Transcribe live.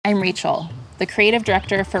I'm Rachel, the creative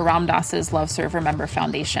director for Ram Dass's Love Serve Remember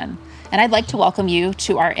Foundation, and I'd like to welcome you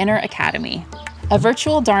to our Inner Academy, a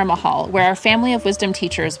virtual Dharma hall where our family of wisdom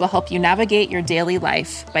teachers will help you navigate your daily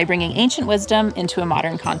life by bringing ancient wisdom into a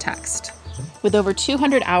modern context. With over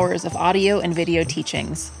 200 hours of audio and video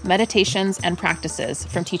teachings, meditations, and practices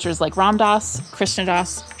from teachers like Ram Dass, Krishna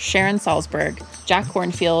Das, Sharon Salzberg, Jack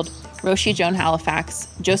Kornfield, Roshi Joan Halifax,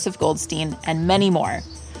 Joseph Goldstein, and many more,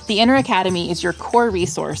 the Inner Academy is your core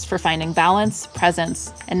resource for finding balance,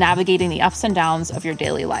 presence, and navigating the ups and downs of your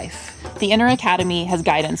daily life. The Inner Academy has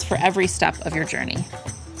guidance for every step of your journey.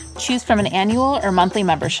 Choose from an annual or monthly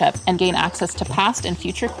membership and gain access to past and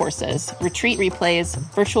future courses, retreat replays,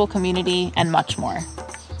 virtual community, and much more.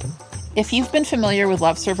 If you've been familiar with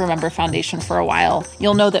Love Serve Remember Foundation for a while,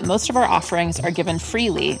 you'll know that most of our offerings are given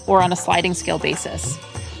freely or on a sliding scale basis.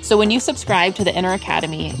 So when you subscribe to the Inner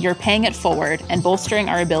Academy, you're paying it forward and bolstering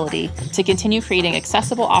our ability to continue creating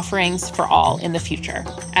accessible offerings for all in the future,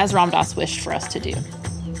 as Ram Dass wished for us to do.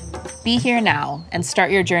 Be here now and start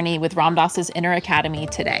your journey with Ram Dass's Inner Academy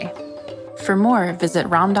today. For more, visit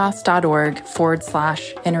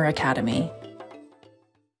ramdass.org/Inner Academy.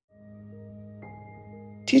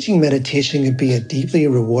 Teaching meditation can be a deeply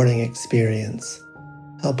rewarding experience.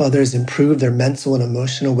 Help others improve their mental and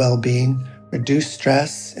emotional well-being, reduce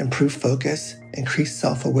stress, improve focus, increase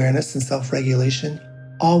self-awareness and self-regulation,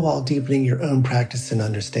 all while deepening your own practice and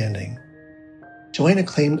understanding. Join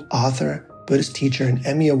acclaimed author, Buddhist teacher, and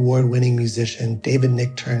Emmy Award-winning musician David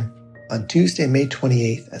Nichtern on Tuesday, May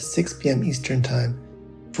 28th at 6 p.m. Eastern Time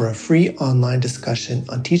for a free online discussion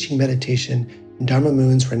on teaching meditation in Dharma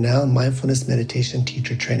Moon's renowned mindfulness meditation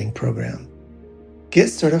teacher training program. Get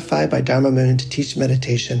certified by Dharma Moon to teach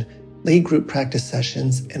meditation, lead group practice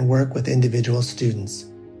sessions, and work with individual students.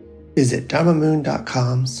 Visit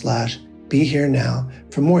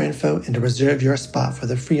dharmamoon.com/BeHereNow for more info and to reserve your spot for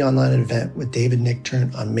the free online event with David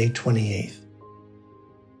Nichtern on May 28th.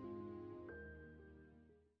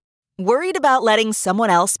 Worried about letting someone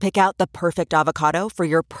else pick out the perfect avocado for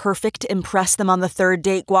your perfect impress them on the third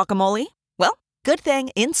date guacamole? Well, good thing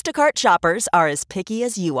Instacart shoppers are as picky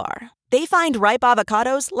as you are. They find ripe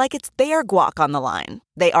avocados like it's their guac on the line.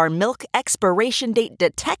 They are milk expiration date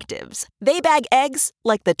detectives. They bag eggs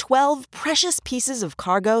like the 12 precious pieces of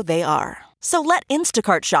cargo they are. So let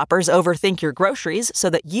Instacart shoppers overthink your groceries so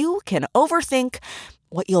that you can overthink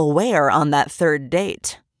what you'll wear on that third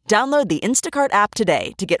date. Download the Instacart app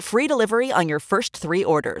today to get free delivery on your first 3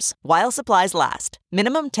 orders, while supplies last.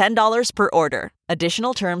 Minimum $10 per order.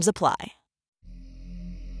 Additional terms apply.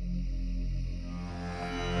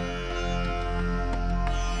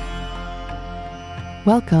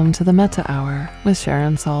 Welcome to the Metta Hour with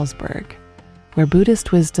Sharon Salzberg, where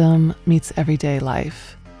Buddhist wisdom meets everyday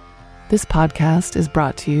life. This podcast is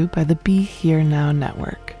brought to you by the Be Here Now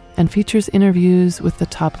Network and features interviews with the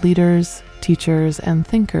top leaders, teachers, and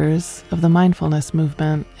thinkers of the mindfulness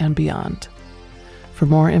movement and beyond. For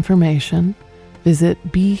more information, visit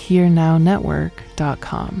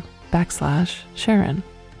BeHereNowNetwork.com/Sharon.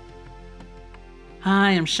 Hi,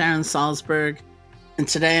 I'm Sharon Salzberg. And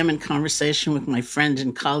today I'm in conversation with my friend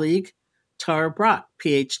and colleague, Tara Brach,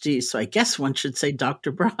 PhD. So I guess one should say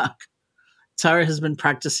Dr. Brach. Tara has been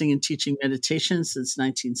practicing and teaching meditation since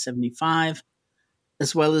 1975,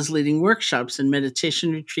 as well as leading workshops and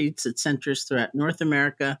meditation retreats at centers throughout North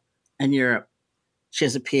America and Europe. She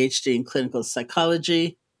has a PhD in clinical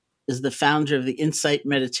psychology, is the founder of the Insight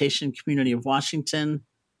Meditation Community of Washington,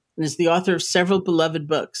 and is the author of several beloved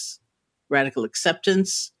books, Radical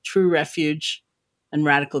Acceptance, True Refuge, and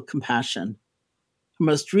Radical Compassion. Her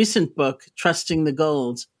most recent book, Trusting the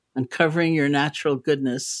Gold, Uncovering Your Natural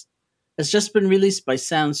Goodness, has just been released by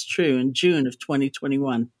Sounds True in June of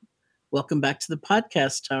 2021. Welcome back to the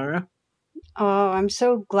podcast, Tara. Oh, I'm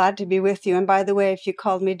so glad to be with you. And by the way, if you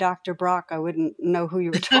called me Dr. Brach, I wouldn't know who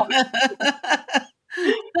you were talking to.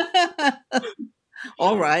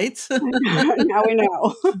 All right. Now we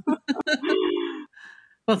know.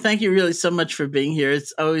 Well, thank you really so much for being here.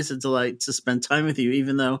 It's always a delight to spend time with you,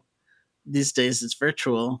 even though these days it's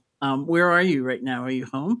virtual. Where are you right now? Are you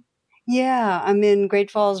home? Yeah, I'm in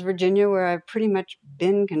Great Falls, Virginia, where I've pretty much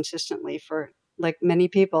been consistently for, like many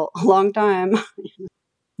people, a long time.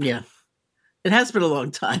 Yeah. It has been a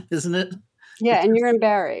long time, isn't it? Yeah, and you're in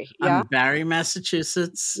Barre, yeah? I'm in Barre,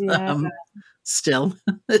 Massachusetts. Yeah. Still,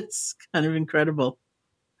 it's kind of incredible.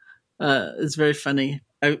 It's very funny.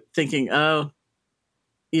 I'm thinking,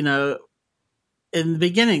 in the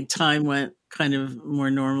beginning, time went kind of more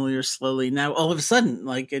normally or slowly. Now, all of a sudden,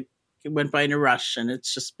 like it went by in a rush, and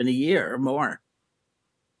it's just been a year or more.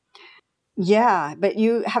 Yeah, but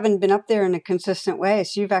you haven't been up there in a consistent way,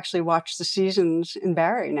 so you've actually watched the seasons in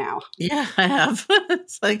Barrie now. Yeah, I have.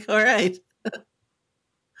 It's like, all right.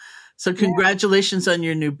 So congratulations on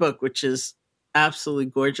your new book, which is absolutely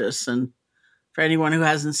gorgeous. And for anyone who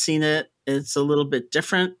hasn't seen it, it's a little bit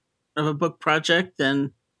different of a book project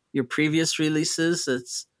than your previous releases.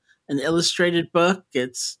 It's an illustrated book.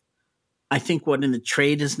 It's, I think, what in the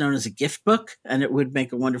trade is known as a gift book, and it would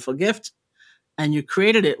make a wonderful gift. And you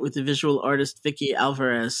created it with the visual artist Vicky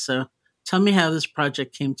Alvarez. So tell me how this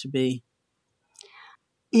project came to be.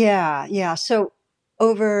 Yeah. So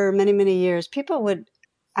over many, many years, people would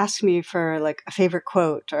ask me for like a favorite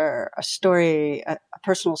quote or a story, a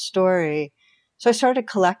personal story. So I started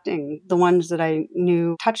collecting the ones that I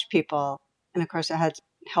knew touched people. And of course, I had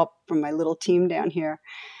help from my little team down here.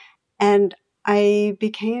 And I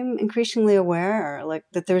became increasingly aware like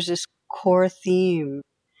that there's this core theme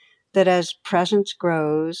that as presence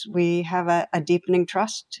grows, we have a deepening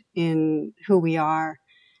trust in who we are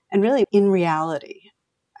and really in reality.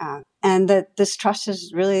 And that this trust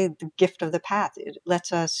is really the gift of the path. It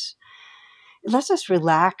lets us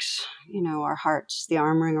relax, our hearts, the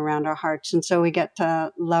armoring around our hearts. And so we get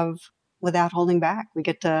to love without holding back. We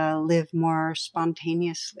get to live more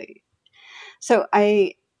spontaneously. So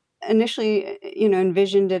I initially,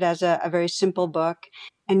 envisioned it as a very simple book.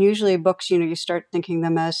 And usually books, you start thinking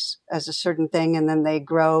them as a certain thing and then they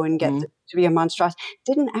grow and get to be a monstrosity. It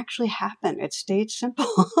didn't actually happen. It stayed simple.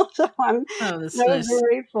 So I'm so nice.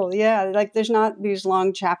 grateful. Yeah. Like there's not these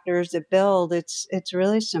long chapters that build. It's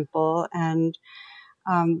really simple and,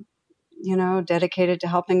 dedicated to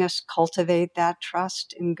helping us cultivate that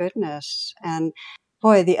trust in goodness. And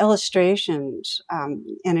boy, the illustrations, and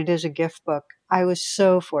it is a gift book. I was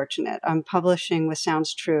so fortunate. I'm publishing with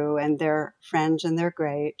Sounds True and they're friends and they're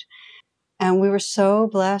great. And we were so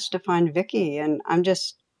blessed to find Vicky. And I'm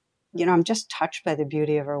just touched by the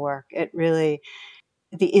beauty of her work. It really,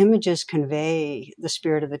 the images convey the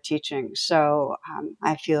spirit of the teaching. So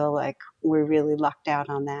I feel like we're really lucked out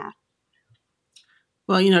on that.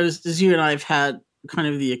 Well, as you and I have had kind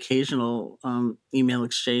of the occasional email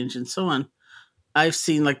exchange and so on, I've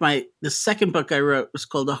seen like the second book I wrote was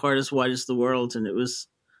called A Heart as Wide as the World, and it was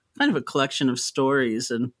kind of a collection of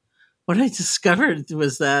stories. And what I discovered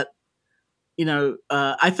was that,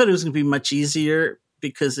 I thought it was going to be much easier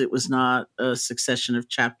because it was not a succession of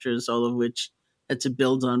chapters, all of which had to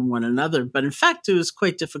build on one another. But in fact, it was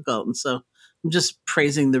quite difficult. And so I'm just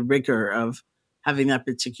praising the rigor of having that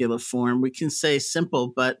particular form. We can say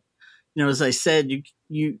simple, but, as I said,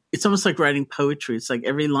 it's almost like writing poetry. It's like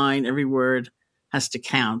every line, every word has to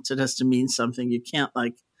count. It has to mean something. You can't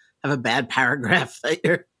like have a bad paragraph that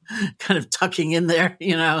you're kind of tucking in there,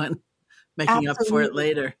 and making up for it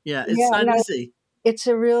later. Yeah, it's not easy. It's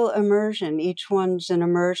a real immersion. Each one's an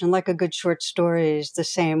immersion, like a good short story is the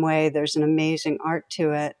same way. There's an amazing art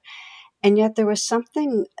to it. And yet there was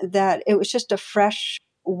something that it was just a fresh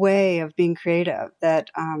way of being creative that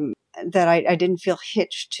I didn't feel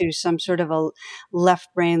hitched to some sort of a left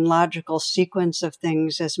brain logical sequence of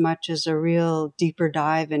things as much as a real deeper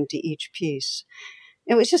dive into each piece.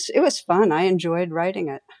 It was fun. I enjoyed writing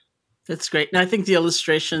it. That's great. And I think the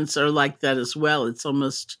illustrations are like that as well. It's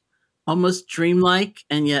almost dreamlike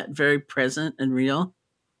and yet very present and real.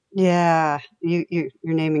 Yeah, you're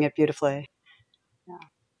naming it beautifully. Yeah.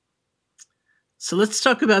 So let's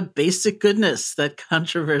talk about basic goodness, that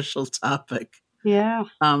controversial topic. Yeah.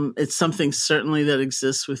 It's something certainly that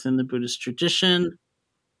exists within the Buddhist tradition.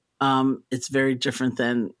 It's very different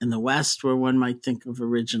than in the West, where one might think of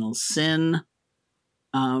original sin.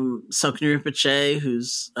 Tsoknyi Rinpoche,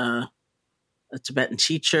 who's a Tibetan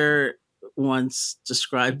teacher, once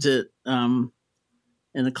described it in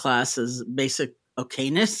a class as basic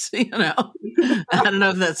okayness. I don't know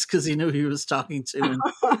if that's because he knew he was talking to, and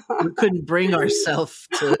we couldn't bring ourselves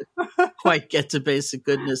to quite get to basic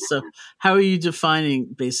goodness. So how are you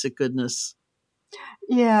defining basic goodness?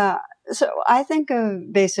 Yeah. So I think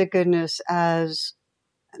of basic goodness as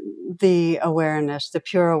the awareness, the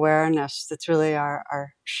pure awareness that's really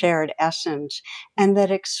our shared essence, and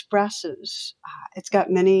that expresses, it's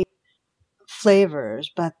got many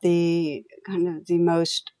flavors, but the kind of the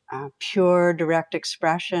most pure, direct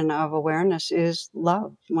expression of awareness is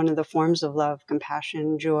love, one of the forms of love,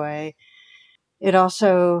 compassion, joy. It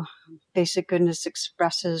also, basic goodness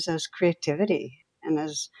expresses as creativity and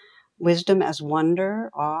as wisdom, as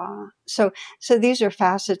wonder, awe. So these are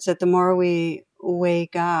facets that the more we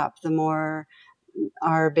wake up, the more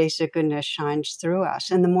our basic goodness shines through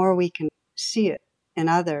us and the more we can see it in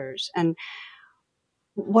others. And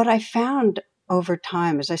what I found over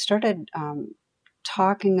time is I started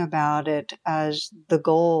talking about it as the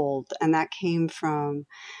gold, and that came from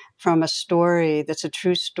a story that's a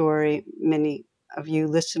true story. Many of you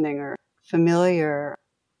listening are familiar.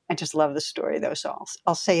 I just love the story, though, so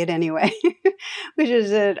I'll say it anyway, which is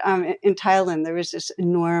that in Thailand, there was this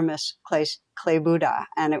enormous clay Buddha,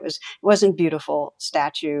 and it wasn't a beautiful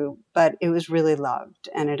statue, but it was really loved,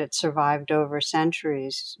 and it had survived over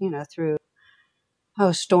centuries, through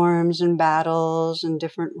storms and battles and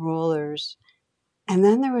different rulers. And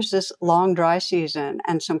then there was this long dry season,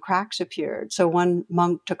 and some cracks appeared. So one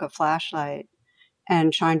monk took a flashlight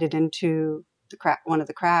and shined it into one of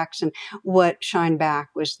the cracks, and what shined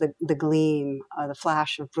back was the gleam, the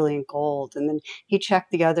flash of brilliant gold. And then he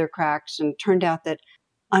checked the other cracks, and turned out that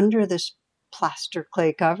under this plaster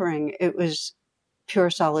clay covering, it was pure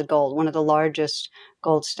solid gold, one of the largest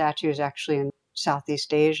gold statues actually in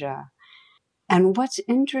Southeast Asia. And what's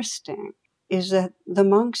interesting is that the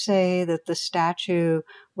monks say that the statue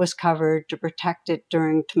was covered to protect it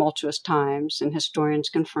during tumultuous times, and historians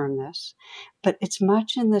confirm this. But it's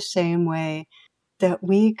much in the same way that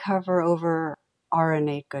we cover over our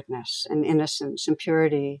innate goodness and innocence and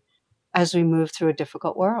purity as we move through a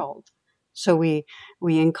difficult world. So we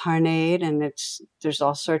incarnate, and there's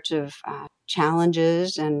all sorts of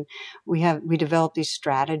challenges, and we develop these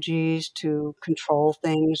strategies to control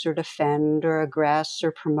things or defend or aggress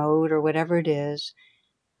or promote or whatever it is.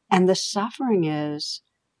 And the suffering is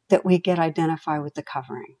that we get identified with the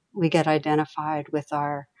covering. We get identified with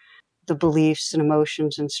the beliefs and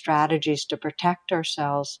emotions and strategies to protect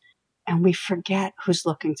ourselves, and we forget who's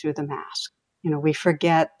looking through the mask. We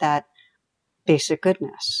forget that basic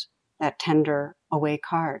goodness, that tender, awake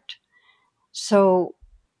heart. So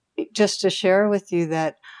just to share with you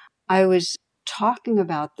that I was talking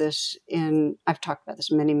about this I've talked about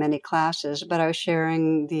this in many, many classes, but I was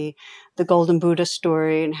sharing the Golden Buddha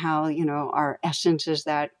story, and how, our essence is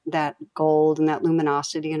that gold and that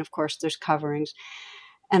luminosity. And of course there's coverings.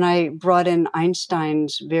 And I brought in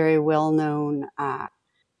Einstein's very well-known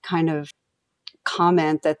kind of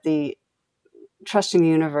comment that the trusting the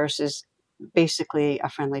universe is basically a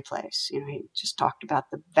friendly place. He just talked about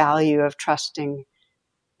the value of trusting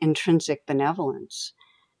intrinsic benevolence.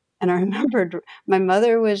 And I remembered my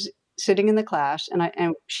mother was sitting in the class,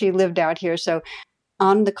 and she lived out here. So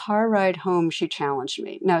on the car ride home, she challenged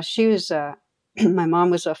me. Now, she was my mom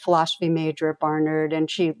was a philosophy major at Barnard, and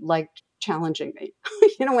she liked challenging me,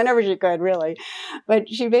 whenever she could, really. But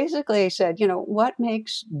she basically said, what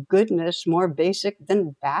makes goodness more basic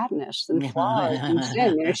than badness, than flaws, than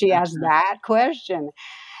sin? She asked that question.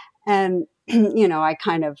 And, in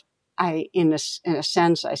a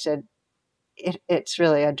sense, I said, it's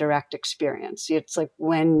really a direct experience. It's like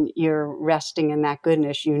when you're resting in that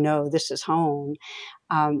goodness, this is home.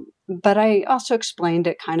 But I also explained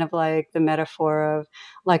it kind of like the metaphor of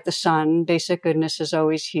like the sun. Basic goodness is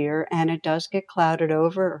always here, and it does get clouded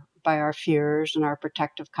over by our fears and our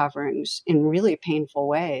protective coverings in really painful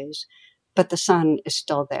ways. But the sun is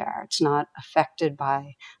still there. It's not affected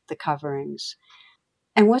by the coverings.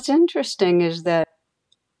 And what's interesting is that,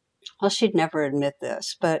 well, she'd never admit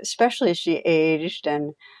this, but especially as she aged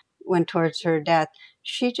and went towards her death,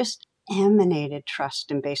 she just emanated trust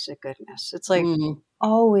and basic goodness. It's like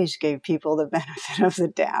always gave people the benefit of the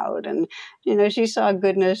doubt. And, she saw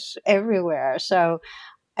goodness everywhere. So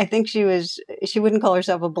I think she wouldn't call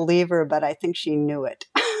herself a believer, but I think she knew it.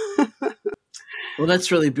 Well,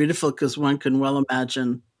 that's really beautiful, because one can well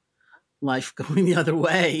imagine life going the other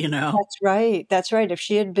way, That's right. That's right. If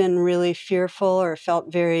she had been really fearful or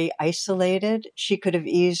felt very isolated, she could have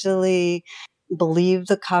easily believed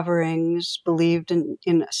the coverings, believed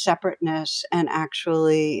in separateness, and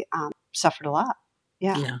actually suffered a lot.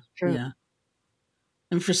 Yeah. True. Yeah.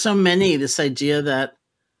 And for so many, this idea that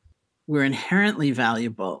we're inherently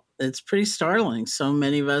valuable, it's pretty startling. So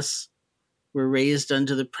many of us were raised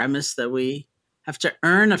under the premise that we have to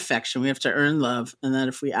earn affection, we have to earn love, and that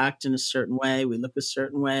if we act in a certain way, we look a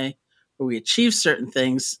certain way, or we achieve certain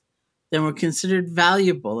things, then we're considered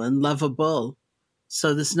valuable and lovable.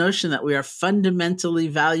 So this notion that we are fundamentally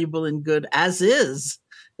valuable and good as is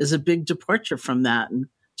a big departure from that. And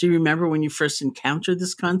do you remember when you first encountered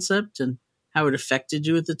this concept and how it affected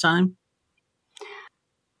you at the time?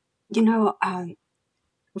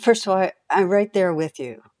 First of all, I'm right there with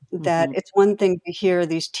you. That it's one thing to hear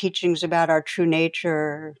these teachings about our true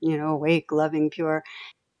nature, awake, loving, pure,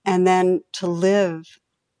 and then to live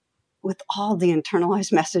with all the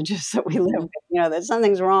internalized messages that we live with, that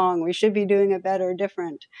something's wrong, we should be doing it better,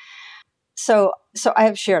 different. So I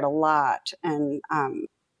have shared a lot, and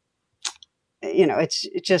it's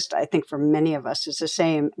just, I think for many of us, it's the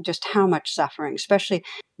same, just how much suffering, especially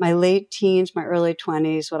my late teens, my early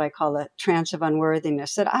 20s, what I call the trance of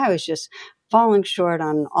unworthiness, that I was just falling short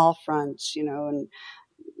on all fronts, and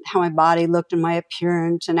how my body looked and my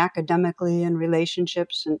appearance and academically and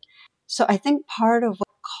relationships. And so I think part of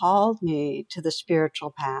what called me to the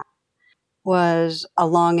spiritual path was a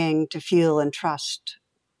longing to feel and trust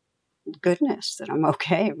goodness, that I'm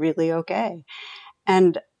okay, really okay.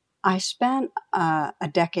 And I spent a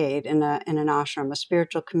decade in an ashram, a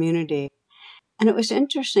spiritual community. And it was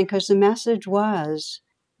interesting because the message was,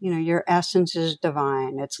 your essence is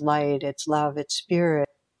divine. It's light, it's love, it's spirit.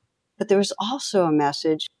 But there was also a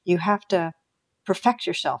message, you have to perfect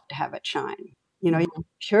yourself to have it shine. You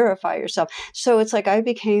purify yourself. So it's like I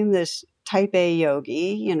became this type A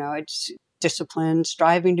yogi, it's disciplined,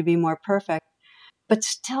 striving to be more perfect. But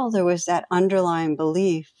still there was that underlying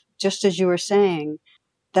belief, just as you were saying,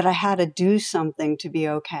 that I had to do something to be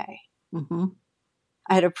okay. Mm-hmm.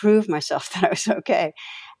 I had to prove myself that I was okay.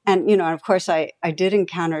 And, of course, I did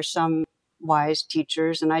encounter some wise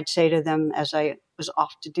teachers, and I'd say to them as I was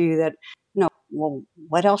off to do that, well,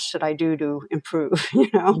 what else should I do to improve,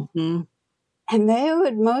 Mm-hmm. And they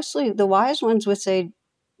would the wise ones would say,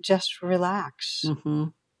 just relax. Mm-hmm.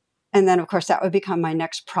 And then, of course, that would become my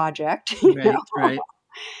next project. Right.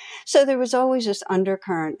 So there was always this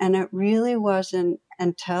undercurrent, and it really wasn't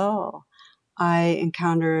until I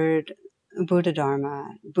encountered Buddha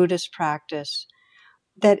Dharma, Buddhist practice,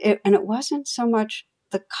 and it wasn't so much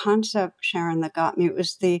the concept, Sharon, that got me. It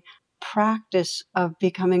was the practice of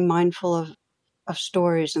becoming mindful of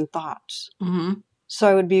stories and thoughts. Mm-hmm. So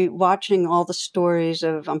I would be watching all the stories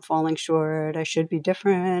of I'm falling short, I should be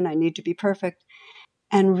different, I need to be perfect.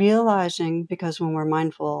 And realizing, because when we're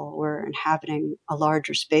mindful, we're inhabiting a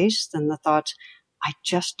larger space than the thoughts, I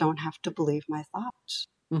just don't have to believe my thoughts.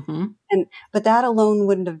 Mm-hmm. But that alone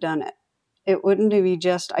wouldn't have done it. It wouldn't be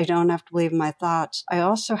just, I don't have to believe my thoughts. I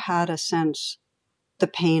also had a sense, the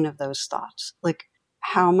pain of those thoughts, like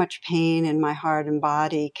how much pain in my heart and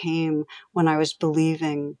body came when I was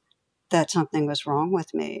believing that something was wrong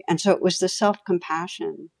with me. And so it was the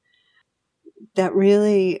self-compassion that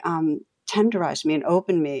really tenderized me and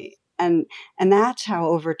opened me. And that's how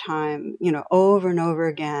over time, over and over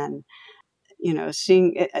again,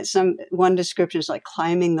 seeing one description is like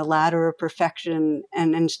climbing the ladder of perfection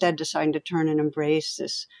and instead deciding to turn and embrace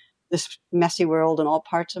this messy world and all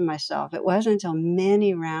parts of myself. It wasn't until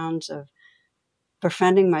many rounds of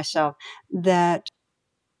befriending myself that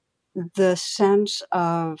the sense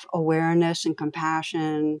of awareness and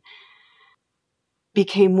compassion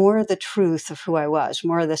became more the truth of who I was,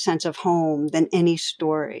 more the sense of home than any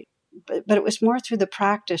story. But it was more through the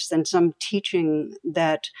practice than some teaching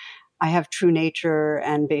that I have true nature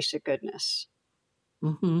and basic goodness.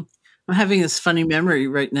 Mm-hmm. I'm having this funny memory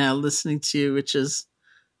right now listening to you, which is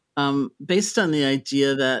based on the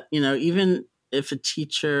idea that, even if a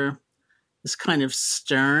teacher is kind of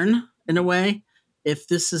stern in a way, if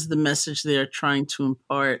this is the message they are trying to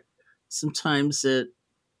impart, sometimes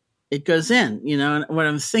it goes in, and what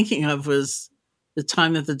I'm thinking of was the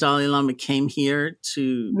time that the Dalai Lama came here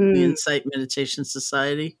to the Insight Meditation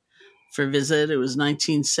Society for a visit. It was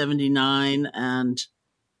 1979, and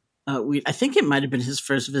I think it might have been his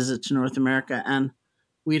first visit to North America, and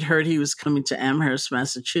we'd heard he was coming to Amherst,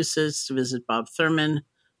 Massachusetts to visit Bob Thurman,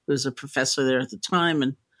 who was a professor there at the time,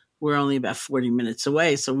 and we're only about 40 minutes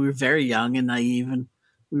away, so we were very young and naive, and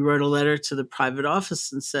we wrote a letter to the private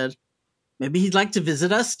office and said, maybe he'd like to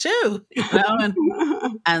visit us too,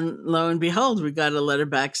 and lo and behold, we got a letter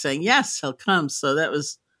back saying, yes, he'll come. So that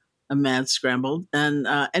was a mad scramble. And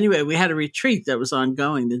anyway, we had a retreat that was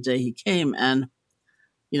ongoing the day he came. And,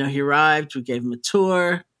 he arrived, we gave him a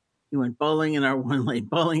tour. He went bowling in our one-lane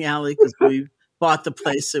bowling alley because we bought the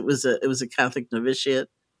place. It was a Catholic novitiate,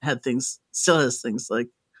 still has things like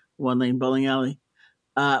one-lane bowling alley.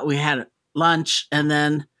 We had lunch, and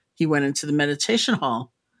then he went into the meditation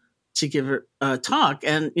hall to give a talk.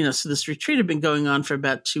 And, so this retreat had been going on for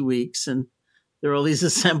about 2 weeks, and there were all these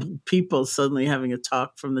assembled people suddenly having a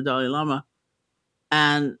talk from the Dalai Lama.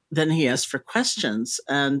 And then he asked for questions.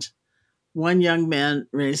 And one young man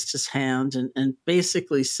raised his hand and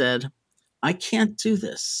basically said, I can't do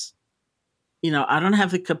this. I don't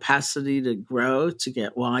have the capacity to grow, to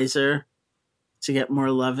get wiser, to get more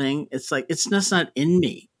loving. It's like, it's just not in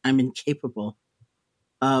me. I'm incapable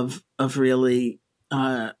of really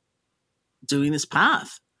doing this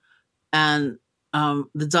path. And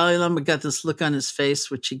the Dalai Lama got this look on his face,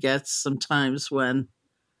 which he gets sometimes when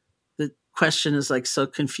question is like so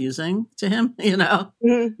confusing to him, you know?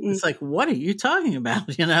 Mm-hmm. It's like, what are you talking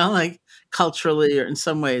about? You know, like culturally or in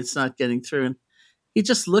some way it's not getting through. And he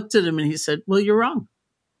just looked at him and he said, well, you're wrong.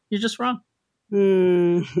 You're just wrong.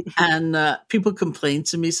 Mm. And people complained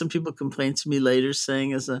to me. Some people complained to me later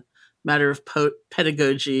saying, as a matter of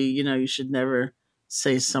pedagogy, you know, you should never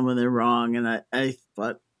say someone they're wrong. And I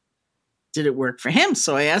thought, did it work for him?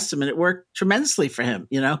 So I asked him, and it worked tremendously for him.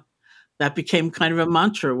 You know, that became kind of a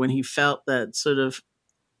mantra when he felt that sort of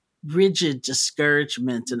rigid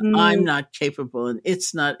discouragement and I'm not capable and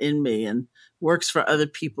it's not in me and works for other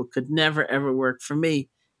people could never, ever work for me.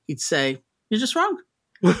 He'd say, you're just wrong.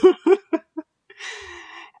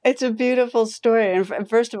 It's a beautiful story. And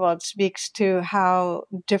first of all, it speaks to how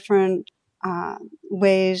different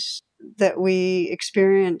ways that we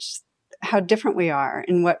experience, how different we are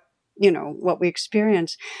in what we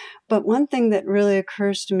experience. But one thing that really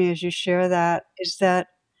occurs to me as you share that is that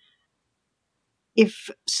if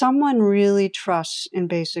someone really trusts in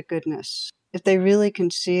basic goodness, if they really can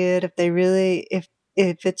see it,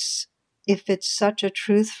 if it's such a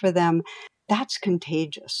truth for them, that's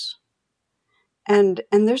contagious. And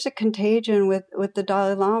there's a contagion with the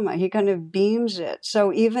Dalai Lama. He kind of beams it.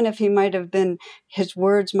 So even if his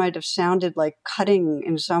words might have sounded like cutting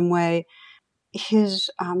in some way, his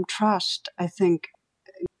trust, I think,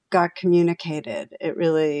 got communicated. It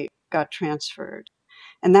really got transferred.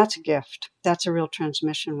 And that's a gift. That's a real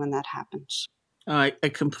transmission when that happens. I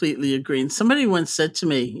completely agree. And somebody once said to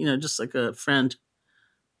me, you know, just like a friend,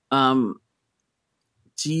 do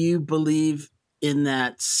you believe in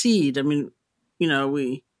that seed? I mean, you know,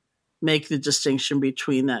 we make the distinction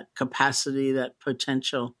between that capacity, that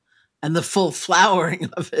potential, and the full flowering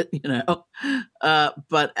of it, you know.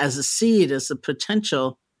 But as a seed, as a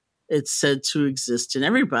potential, it's said to exist in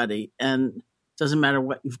everybody. And doesn't matter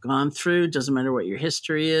what you've gone through, doesn't matter what your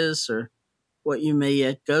history is or what you may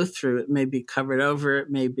yet go through. It may be covered over, it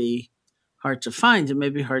may be hard to find, it may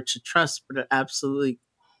be hard to trust, but it absolutely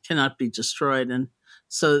cannot be destroyed. And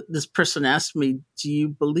so this person asked me, do you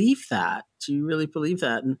believe that? Do you really believe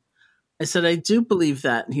that? And I said, I do believe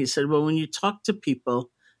that. And he said, well, when you talk to people,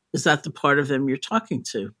 is that the part of them you're talking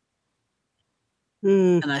to?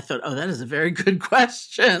 And I thought, oh, that is a very good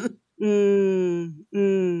question.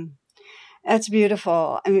 That's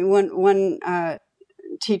beautiful. I mean, one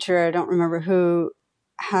teacher, I don't remember who,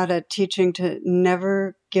 had a teaching to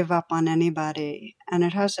never give up on anybody. And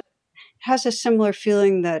it has a similar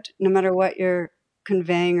feeling that no matter what you're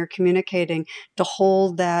conveying or communicating, to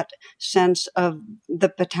hold that sense of the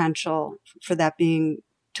potential for that being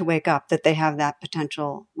to wake up, that they have that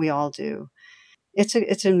potential. We all do. It's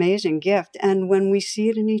an amazing gift. And when we see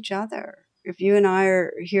it in each other, if you and I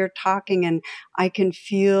are here talking and I can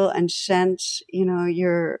feel and sense, you know,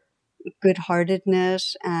 your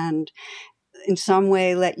good-heartedness and in some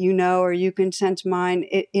way let you know, or you can sense mine,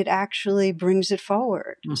 it actually brings it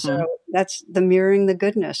forward. Mm-hmm. So that's the mirroring the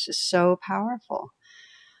goodness is so powerful.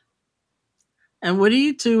 And what do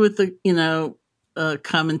you do with the, you know,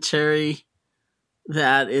 commentary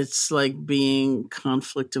that it's like being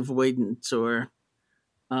conflict avoidant or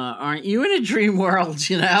aren't you in a dream world,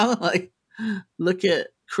 you know? Like, look at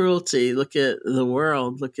cruelty, look at the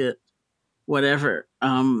world, look at whatever.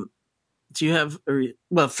 Do you have,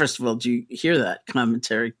 well, first of all, do you hear that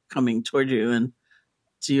commentary coming toward you? And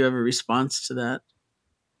do you have a response to that?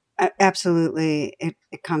 Absolutely.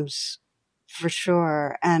 It comes for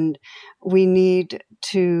sure. And we need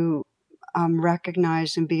to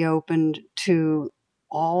recognize and be open to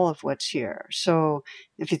all of what's here. So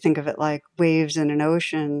if you think of it like waves in an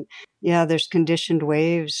ocean, yeah, there's conditioned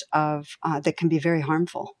waves of that can be very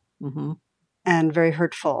harmful. Mm-hmm. And very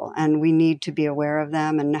hurtful. And we need to be aware of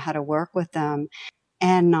them and know how to work with them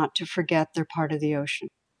and not to forget they're part of the ocean,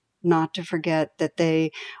 not to forget that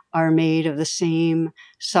they are made of the same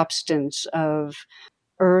substance of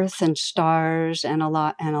earth and stars and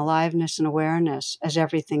aliveness and awareness as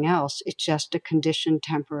everything else. It's just a conditioned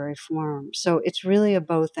temporary form. So it's really a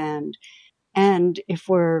both end. And if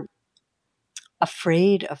we're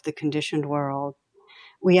afraid of the conditioned world,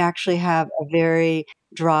 we actually have a very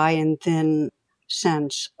dry and thin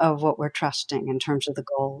sense of what we're trusting in terms of the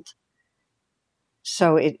gold.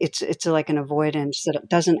 So it's like an avoidance that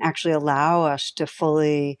doesn't actually allow us to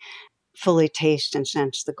fully taste and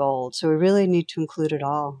sense the gold. So we really need to include it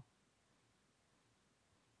all.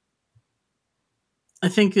 I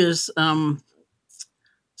think there's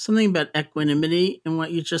something about equanimity in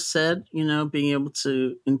what you just said, you know, being able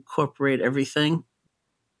to incorporate everything.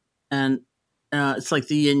 And it's like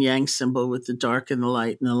the yin yang symbol with the dark and the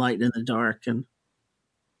light and the dark. And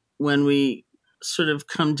when we sort of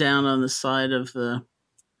come down on the side of the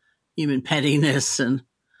human pettiness and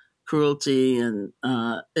cruelty, and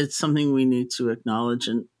it's something we need to acknowledge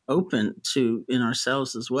and open to in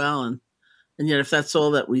ourselves as well. And yet, if that's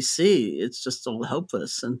all that we see, it's just all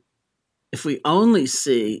hopeless. And if we only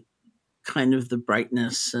see kind of the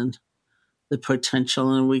brightness and the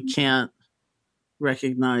potential, and we can't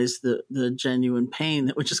recognize the genuine pain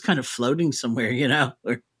that we're just kind of floating somewhere,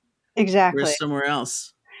 or Exactly. we're somewhere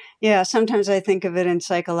else. Yeah, sometimes I think of it in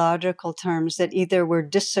psychological terms that either we're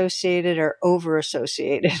dissociated or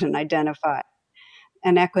over-associated and identified.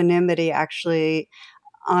 And equanimity actually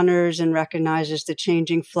honors and recognizes the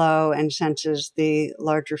changing flow and senses the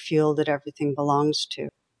larger field that everything belongs to.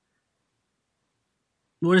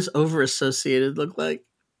 What does over-associated look like?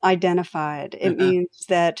 Identified. It means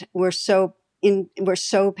that we're so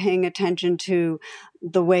paying attention to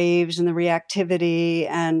the waves and the reactivity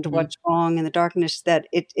and what's wrong in the darkness that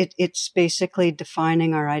it's basically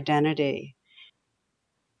defining our identity.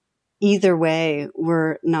 Either way,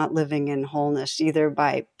 we're not living in wholeness, either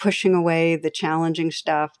by pushing away the challenging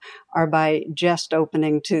stuff or by just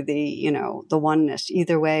opening to the oneness.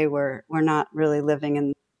 Either way, we're not really living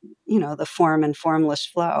in, the form and formless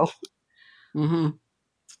flow. Mm-hmm.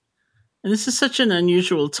 And this is such an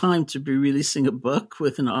unusual time to be releasing a book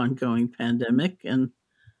with an ongoing pandemic. And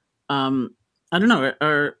I don't know,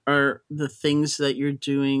 are the things that you're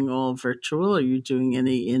doing all virtual? Are you doing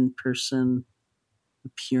any in-person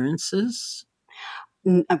appearances?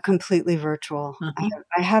 I'm completely virtual.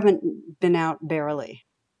 I haven't been out barely.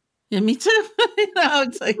 Yeah, me too.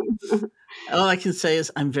 It's like, all I can say is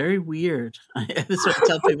I'm very weird. That's what I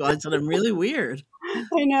tell people. I said I'm really weird.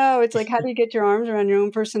 I know. It's like, how do you get your arms around your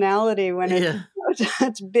own personality when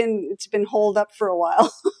it's been holed up for a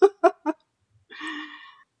while?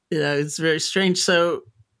 It's very strange. So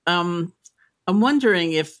I'm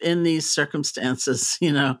wondering if in these circumstances,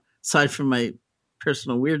 aside from my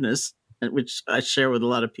personal weirdness, which I share with a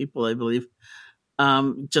lot of people, I believe,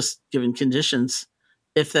 just given conditions,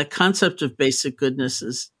 if that concept of basic goodness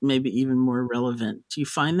is maybe even more relevant. Do you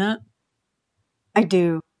find that? I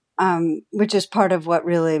do, which is part of what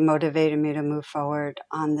really motivated me to move forward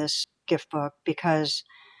on this gift book, because,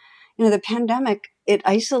 the pandemic, it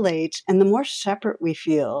isolates, and the more separate we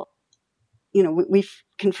feel, we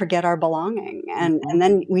can forget our belonging. And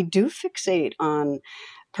then we do fixate on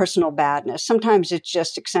personal badness. Sometimes it's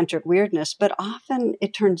just eccentric weirdness, but often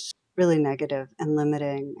it turns really negative and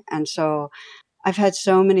limiting. And so I've had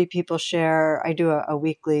so many people share. I do a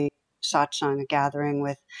weekly satsang, a gathering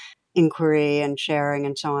with inquiry and sharing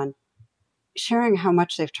and so on, sharing how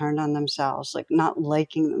much they've turned on themselves, like not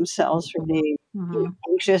liking themselves for being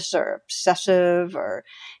anxious or obsessive or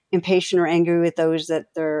impatient or angry with those that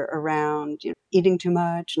they're around, eating too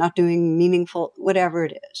much, not doing meaningful, whatever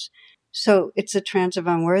it is. So it's a trance of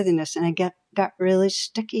unworthiness, and it got really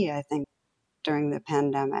sticky, I think, during the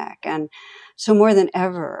pandemic. And so more than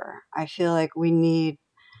ever, I feel like we need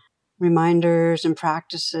reminders and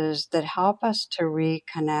practices that help us to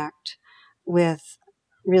reconnect with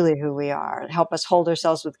really who we are, help us hold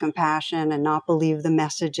ourselves with compassion and not believe the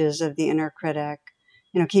messages of the inner critic,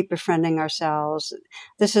 keep befriending ourselves.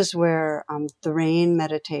 This is where the RAIN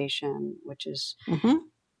meditation, which is,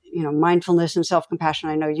 mindfulness and self-compassion,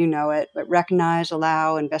 I know you know it, but recognize,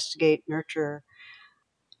 allow, investigate, nurture.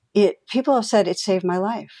 People have said it saved my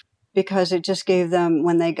life because it just gave them,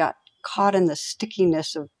 when they got caught in the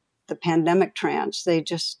stickiness of the pandemic trance, they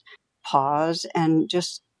just pause and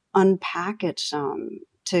just unpack it some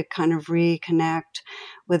to kind of reconnect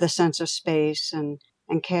with a sense of space and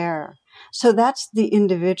care. So that's the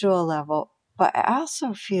individual level. But I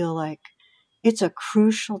also feel like it's a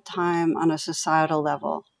crucial time on a societal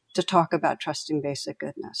level to talk about trusting basic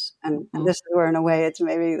goodness. And this is where, in a way, it's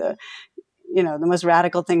maybe the most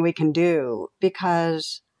radical thing we can do,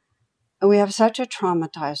 because we have such a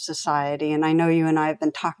traumatized society. And I know you and I have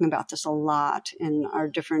been talking about this a lot in our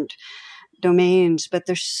different domains, but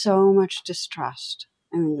there's so much distrust.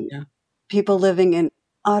 People living in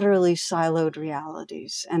utterly siloed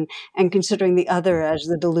realities and considering the other as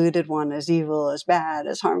the deluded one, as evil, as bad,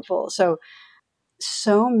 as harmful.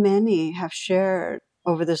 So many have shared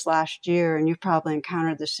over this last year, and you've probably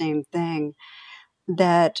encountered the same thing,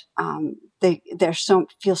 that they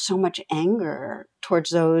feel so much anger towards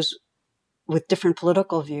those with different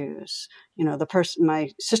political views. The person, my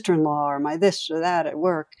sister-in-law, or my this or that at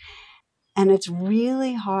work. And it's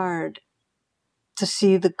really hard to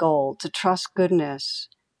see the goal, to trust goodness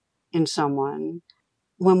in someone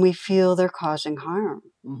when we feel they're causing harm.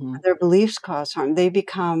 Their beliefs cause harm. They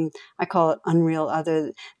become, I call it unreal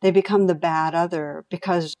other. They become the bad other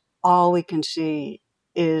because all we can see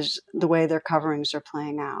is the way their coverings are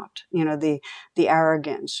playing out. The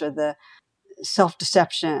arrogance or the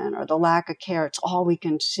self-deception or the lack of care. It's all we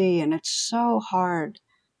can see. And it's so hard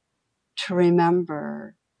to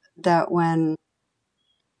remember that when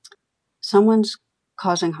someone's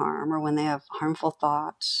causing harm or when they have harmful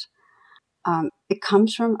thoughts, it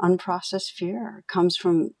comes from unprocessed fear. It comes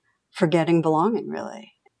from forgetting belonging,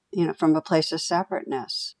 really, from a place of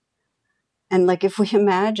separateness. And like, if we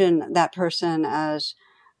imagine that person as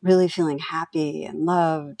really feeling happy and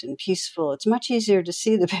loved and peaceful, it's much easier to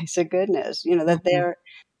see the basic goodness, that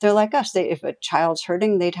they're like us. If a child's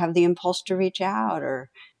hurting, they'd have the impulse to reach out, or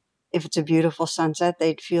if it's a beautiful sunset,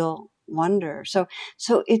 they'd feel wonder. So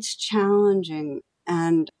it's challenging,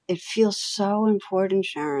 and it feels so important,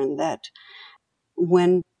 Sharon, that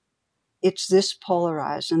when it's this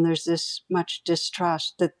polarized and there's this much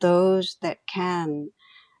distrust, that those that can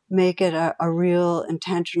make it a real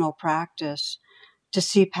intentional practice to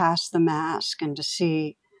see past the mask and to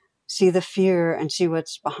see the fear and see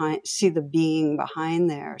what's behind, see the being behind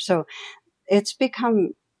there. So it's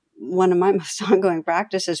become one of my most ongoing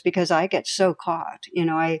practices because I get so caught.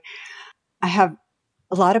 I have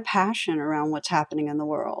a lot of passion around what's happening in the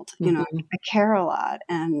world. I care a lot.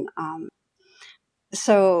 And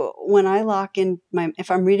so when I lock in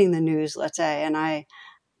if I'm reading the news, let's say, and I,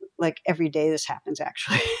 like every day this happens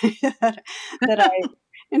actually, that I,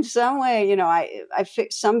 in some way,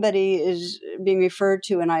 somebody is being referred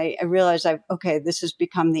to, and I realize this has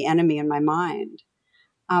become the enemy in my mind.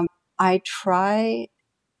 I try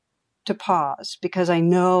to pause because I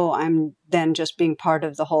know I'm then just being part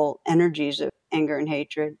of the whole energies of anger and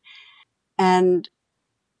hatred. And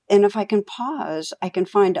if I can pause, I can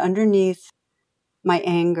find underneath my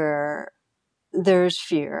anger, there's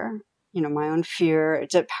fear, my own fear.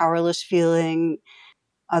 It's a powerless feeling.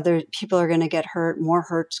 Other people are going to get hurt. More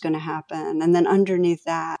hurt's going to happen. And then underneath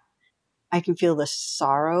that, I can feel the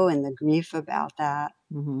sorrow and the grief about that.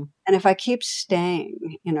 Mm-hmm. And if I keep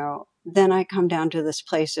staying, then I come down to this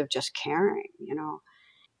place of just caring,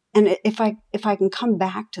 And if I can come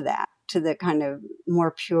back to that, to the kind of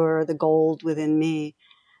more pure, the gold within me,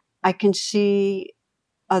 I can see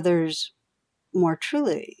others more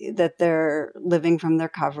truly, that they're living from their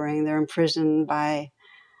covering. They're imprisoned by,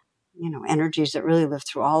 energies that really live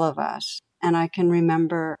through all of us. And I can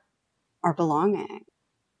remember our belonging.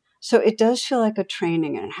 So it does feel like a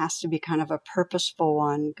training, and it has to be kind of a purposeful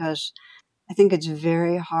one, because I think it's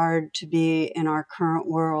very hard to be in our current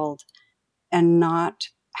world and not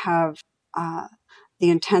have the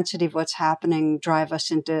intensity of what's happening drive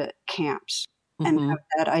us into camps and have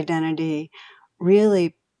that identity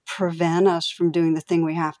really prevent us from doing the thing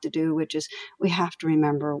we have to do, which is we have to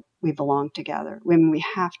remember we belong together. We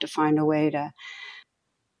have to find a way to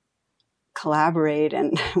collaborate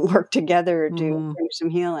and work together to bring some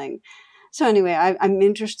healing. So anyway, I'm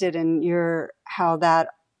interested in how that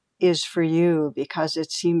is for you, because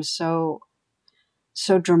it seems so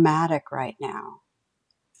dramatic right now.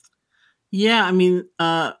 Yeah, I mean,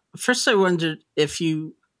 first I wondered if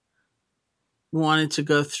you wanted to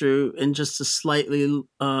go through in just a slightly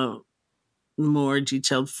more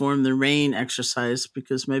detailed form the RAIN exercise,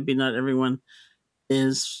 because maybe not everyone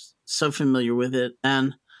is so familiar with it.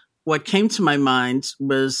 And what came to my mind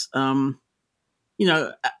was,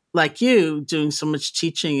 like you doing so much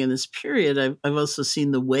teaching in this period, I've also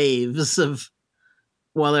seen the waves of,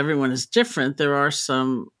 while everyone is different, there are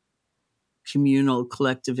some communal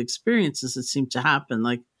collective experiences that seem to happen.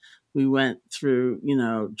 Like we went through,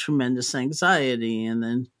 tremendous anxiety, and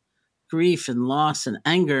then grief and loss and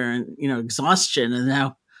anger and, exhaustion, and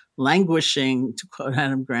now languishing, to quote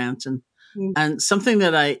Adam Grant. And something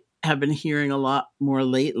that I have been hearing a lot more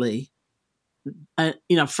lately,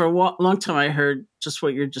 for a long time, I heard just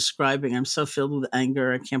what you're describing. I'm so filled with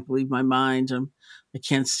anger. I can't believe my mind. I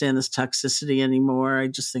can't stand this toxicity anymore. I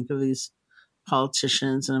just think of these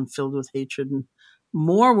politicians, and I'm filled with hatred. And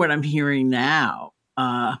more what I'm hearing now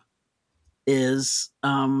is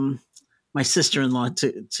my sister-in-law,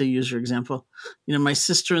 to use your example. My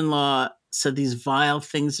sister-in-law said these vile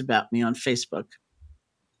things about me on Facebook.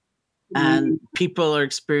 And people are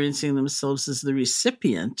experiencing themselves as the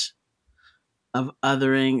recipient of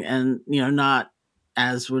othering, and, not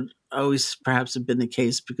as would always perhaps have been the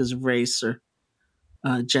case because of race or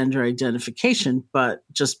gender identification, but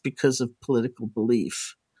just because of political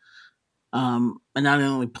belief. And not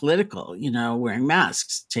only political, wearing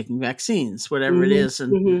masks, taking vaccines, whatever it is.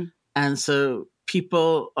 And so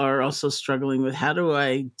people are also struggling with, how do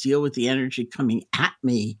I deal with the energy coming at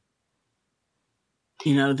me?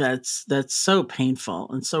 That's so painful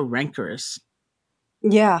and so rancorous.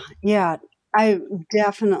 Yeah. I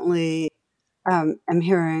definitely am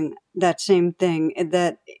hearing that same thing,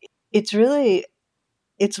 that it's war.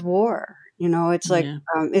 Yeah.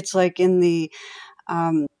 It's like in the,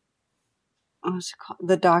 what's it called?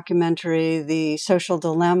 The documentary, The Social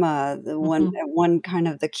Dilemma, one kind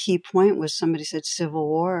of the key point was somebody said civil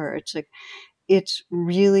war. It's like, it's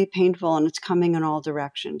really painful and it's coming in all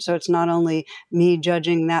directions. So it's not only me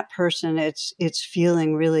judging that person, it's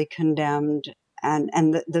feeling really condemned, and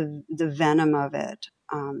the venom of it.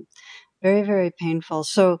 Very, very painful.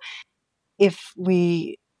 So if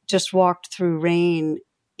we just walked through rain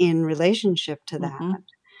in relationship to that,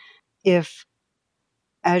 if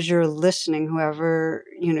as you're listening, whoever,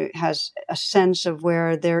 has a sense of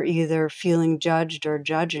where they're either feeling judged or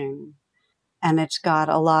judging, and it's got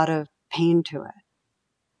a lot of pain to it.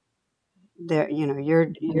 There,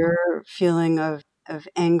 your feeling of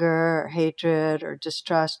anger or hatred or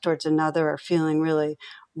distrust towards another, or feeling really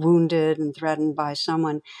wounded and threatened by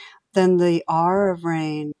someone, then the R of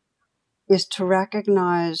rain is to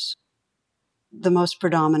recognize the most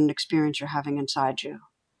predominant experience you're having inside you.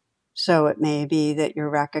 So it may be that you're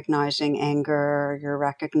recognizing anger, or you're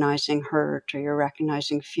recognizing hurt, or you're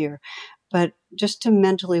recognizing fear. But just to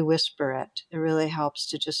mentally whisper it, it really helps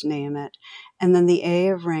to just name it. And then the A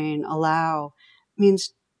of rain, allow,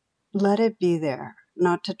 means let it be there,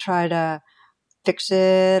 not to try to fix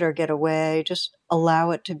it or get away. Just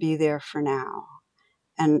allow it to be there for now.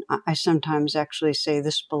 And I sometimes actually say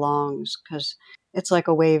this belongs, because it's like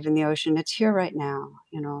a wave in the ocean. It's here right now.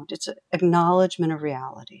 It's an acknowledgement of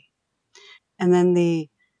reality. And then the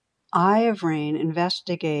I of rain,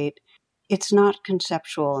 investigate. It's not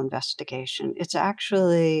conceptual investigation. It's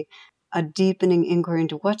actually a deepening inquiry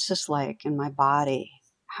into what's this like in my body?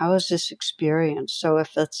 How is this experience? So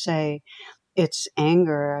if, let's say, it's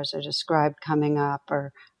anger, as I described, coming up,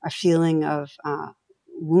 or a feeling of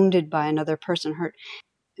wounded by another person, hurt,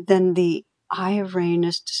 then the I of rain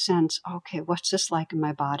is to sense, okay, what's this like in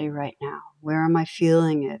my body right now? Where am I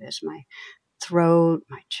feeling it? Is my throat,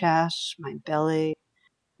 my chest, my belly?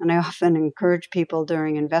 And I often encourage people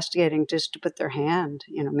during investigating just to put their hand,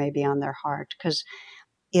 maybe on their heart, because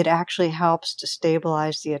it actually helps to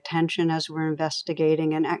stabilize the attention as we're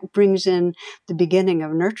investigating, and brings in the beginning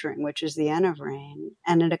of nurturing, which is the N of rain.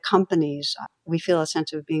 And it accompanies, we feel a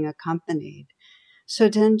sense of being accompanied. So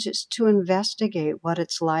then just to investigate what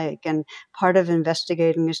it's like. And part of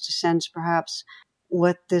investigating is to sense perhaps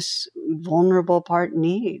what this vulnerable part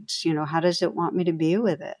needs. How does it want me to be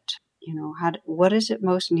with it? What does it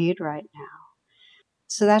most need right now?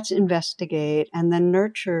 So that's investigate. And then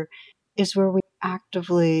nurture is where we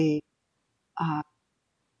actively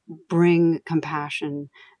bring compassion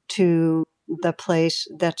to the place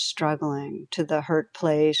that's struggling, to the hurt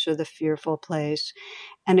place or the fearful place.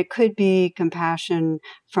 And it could be compassion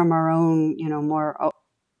from our own, more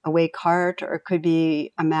awake heart, or it could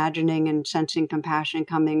be imagining and sensing compassion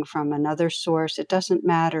coming from another source. It doesn't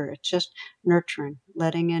matter. It's just nurturing,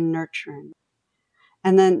 letting in nurturing.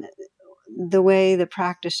 And then the way the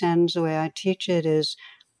practice ends, the way I teach it, is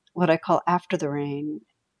what I call after the rain,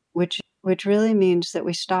 which really means that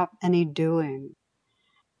we stop any doing.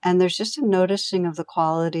 And there's just a noticing of the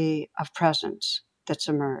quality of presence that's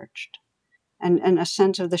emerged, and a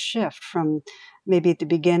sense of the shift from maybe at the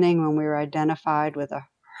beginning when we were identified with a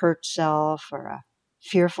hurt self or a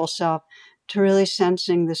fearful self, to really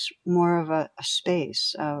sensing this more of a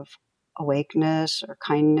space of awakeness or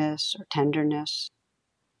kindness or tenderness.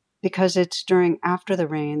 Because it's during after the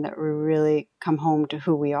rain that we really come home to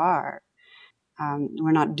who we are.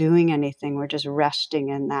 We're not doing anything. We're just resting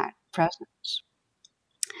in that presence.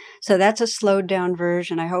 So that's a slowed down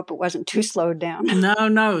version. I hope it wasn't too slowed down.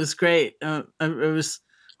 No, it was great. I was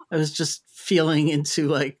just feeling into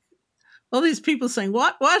like all these people saying,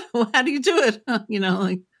 what? Well, how do you do it? I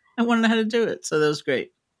want to know how to do it. So that was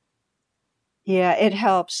great. Yeah, it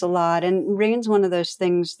helps a lot. And rain's one of those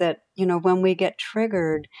things that, when we get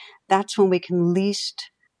triggered, that's when we can least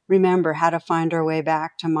remember how to find our way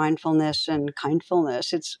back to mindfulness and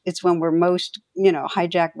kindfulness. It's when we're most,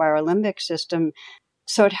 hijacked by our limbic system.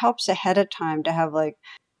 So it helps ahead of time to have like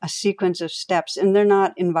a sequence of steps, and they're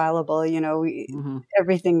not inviolable.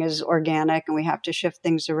 Everything is organic and we have to shift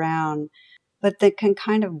things around, but they can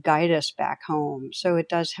kind of guide us back home. So it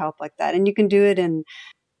does help like that. And you can do it in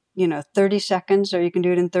 30 seconds, or you can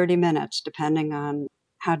do it in 30 minutes, depending on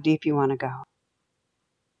how deep you want to go.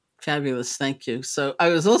 Fabulous. Thank you. So I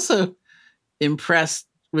was also impressed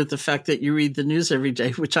with the fact that you read the news every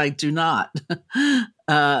day, which I do not.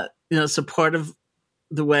 So part of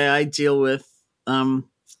the way I deal with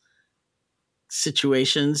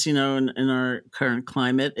situations, in our current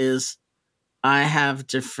climate is I have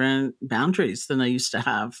different boundaries than I used to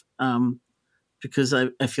have. because I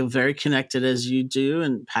feel very connected as you do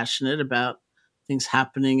and passionate about things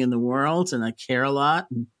happening in the world, and I care a lot.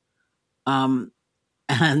 And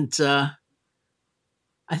I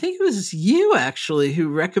think it was you actually who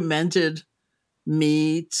recommended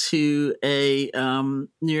me to a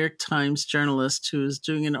New York Times journalist who was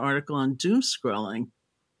doing an article on doom scrolling.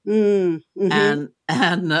 Mm-hmm.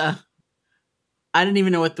 And I didn't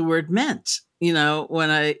even know what the word meant,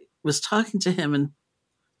 when I was talking to him,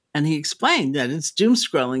 and he explained that it's doom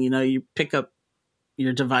scrolling. You pick up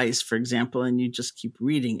your device, for example, and you just keep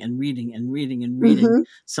reading and reading and reading and reading Mm-hmm.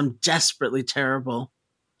 some desperately terrible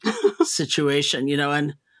situation,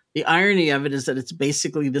 and the irony of it is that it's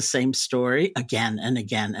basically the same story again and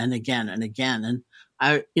again and again and again. And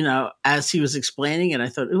I, as he was explaining it, I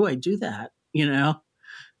thought, oh, I do that,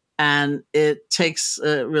 and it takes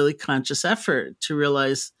a really conscious effort to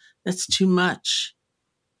realize that's too much.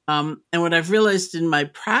 And what I've realized in my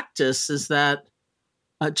practice is that,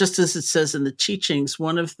 just as it says in the teachings,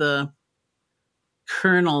 one of the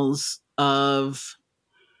kernels of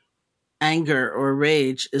anger or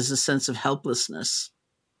rage is a sense of helplessness.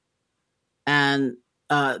 And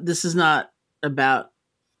this is not about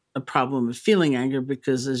a problem of feeling anger,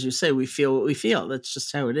 because, as you say, we feel what we feel. That's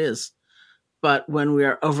just how it is. But when we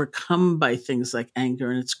are overcome by things like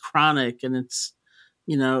anger, and it's chronic, and it's,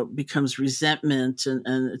 becomes resentment,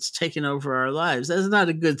 and it's taken over our lives, that's not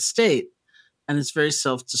a good state. And it's very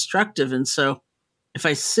self-destructive. And so if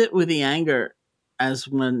I sit with the anger, as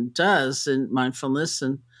one does in mindfulness,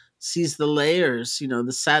 and sees the layers,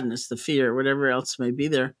 the sadness, the fear, whatever else may be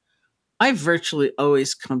there, I virtually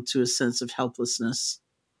always come to a sense of helplessness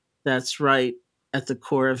that's right at the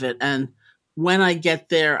core of it. And when I get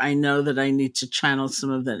there, I know that I need to channel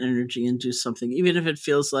some of that energy and do something, even if it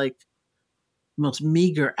feels like the most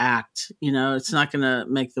meager act. It's not going to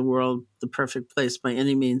make the world the perfect place by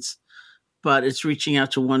any means, but it's reaching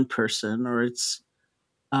out to one person, or it's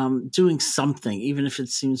doing something, even if it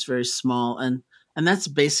seems very small. And that's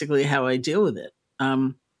basically how I deal with it.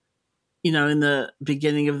 In the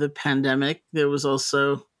beginning of the pandemic, there was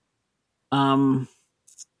also, because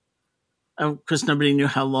nobody knew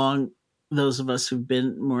how long those of us who've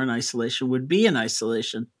been more in isolation would be in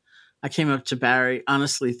isolation. I came up to Barry,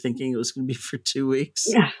 honestly thinking it was going to be for 2 weeks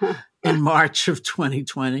in March of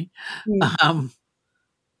 2020. And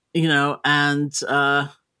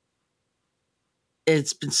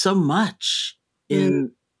it's been so much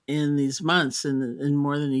in these months, in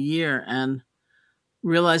more than a year, and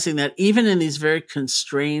realizing that even in these very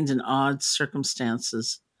constrained and odd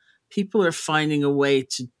circumstances, people are finding a way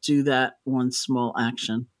to do that one small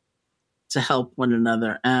action to help one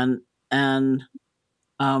another. And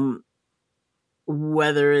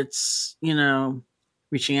whether it's,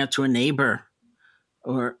 reaching out to a neighbor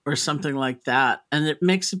or something like that. And it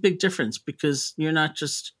makes a big difference, because you're not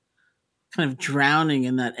just kind of drowning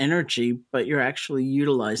in that energy, but you're actually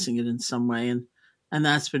utilizing it in some way. And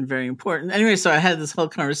that's been very important. Anyway, so I had this whole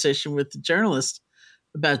conversation with the journalist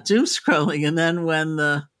about doom scrolling. And then when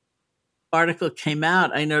the article came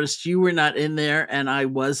out, I noticed you were not in there and I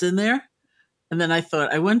was in there. And then I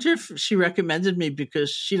thought, I wonder if she recommended me because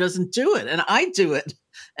she doesn't do it and I do it.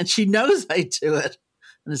 And she knows I do it.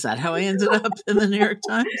 And is that how I ended up in the New York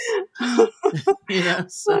Times? So.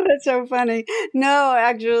 Oh, that's so funny. No,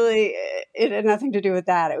 actually, it had nothing to do with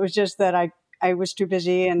that. It was just that I was too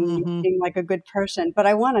busy and being like a good person. But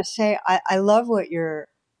I want to say, I love what you're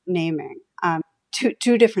naming.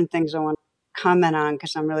 Two different things I want to comment on,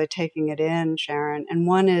 because I'm really taking it in, Sharon. And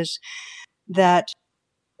one is that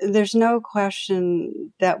there's no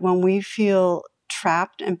question that when we feel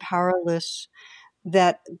trapped and powerless,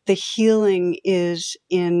 that the healing is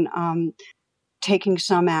in taking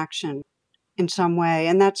some action in some way.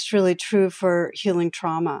 And that's really true for healing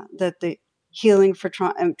trauma, that the healing for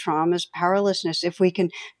trauma is powerlessness. If we can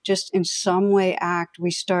just in some way act,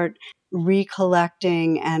 we start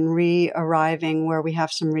recollecting and re-arriving where we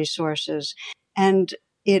have some resources. And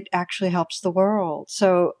it actually helps the world.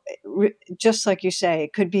 So just like you say,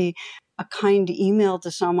 it could be a kind email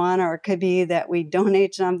to someone, or it could be that we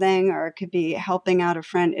donate something, or it could be helping out a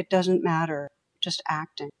friend. It doesn't matter, just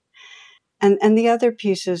acting. And the other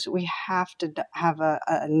piece is we have to have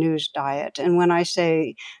a news diet. And when I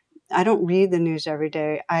say I don't read the news every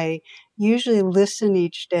day, I usually listen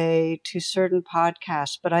each day to certain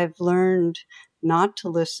podcasts, but I've learned not to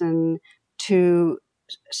listen to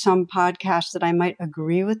some podcasts that I might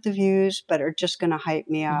agree with the views, but are just going to hype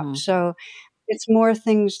me up. Mm-hmm. So it's more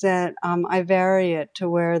things that I vary it to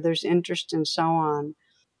where there's interest and so on.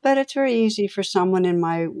 But it's very easy for someone in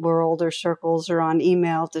my world or circles or on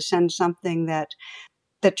email to send something that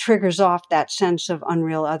that triggers off that sense of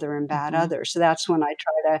unreal other and bad other. So that's when I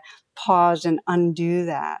try to pause and undo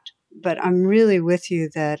that. But I'm really with you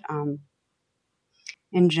that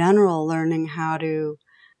in general, learning how to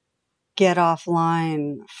get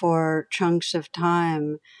offline for chunks of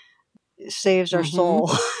time saves our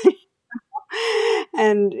soul.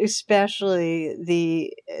 And especially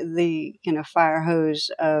the fire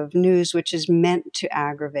hose of news, which is meant to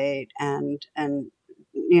aggravate and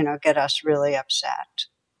get us really upset.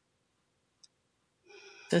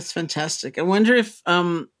 That's fantastic. I wonder if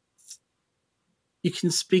you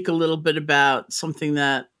can speak a little bit about something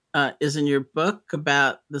that is in your book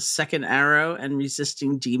about the second arrow and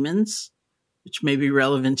resisting demons, which may be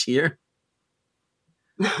relevant here.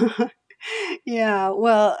 Yeah,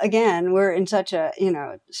 well, again, we're in such a,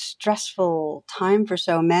 stressful time for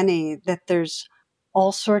so many that there's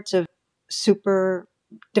all sorts of super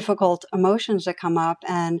difficult emotions that come up.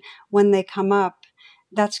 And when they come up,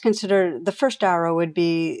 that's considered, the first arrow would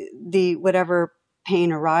be the whatever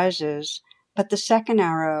pain arises. But the second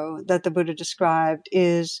arrow that the Buddha described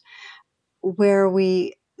is where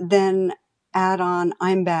we then add on,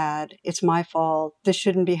 I'm bad, it's my fault, this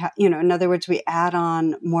shouldn't be, in other words, we add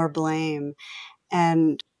on more blame.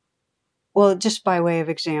 And, well, just by way of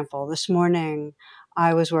example, this morning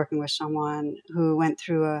I was working with someone who went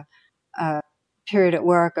through a period at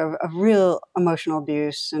work of real emotional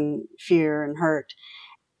abuse and fear and hurt.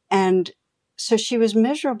 And so she was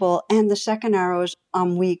miserable. And the second arrow is,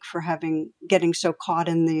 I'm weak for getting so caught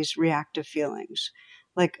in these reactive feelings.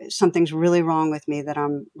 Like something's really wrong with me that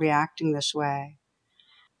I'm reacting this way.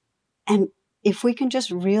 And if we can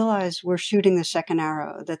just realize we're shooting the second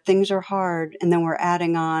arrow, that things are hard, and then we're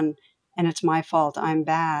adding on, and it's my fault, I'm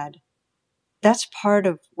bad, that's part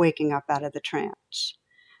of waking up out of the trance.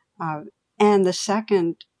 And the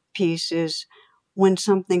second piece is when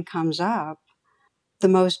something comes up, the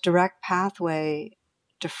most direct pathway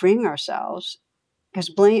to freeing ourselves, because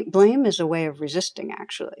blame is a way of resisting,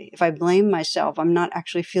 actually. If I blame myself, I'm not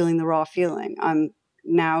actually feeling the raw feeling. I'm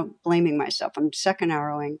now blaming myself. I'm second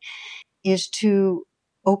arrowing, is to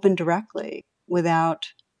open directly without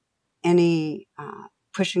any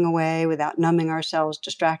pushing away, without numbing ourselves,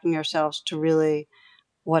 distracting ourselves to really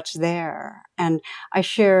what's there. And I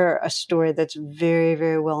share a story that's very,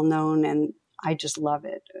 very well known, and I just love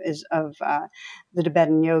it, is of the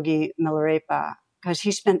Tibetan yogi Milarepa, because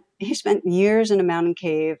he spent years in a mountain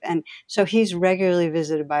cave, and so he's regularly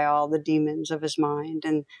visited by all the demons of his mind,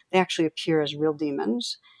 and they actually appear as real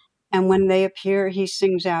demons. And when they appear, he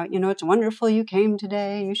sings out, it's wonderful you came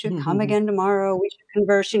today. You should come again tomorrow. We should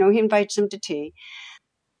converse. He invites them to tea.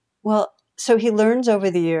 Well, so he learns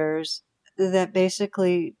over the years that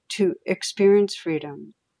basically to experience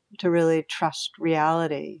freedom, to really trust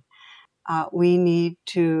reality, we need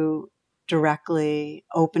to directly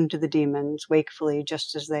open to the demons wakefully,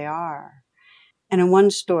 just as they are. And in one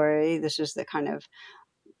story, this is the kind of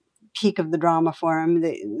peak of the drama for him,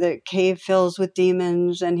 the cave fills with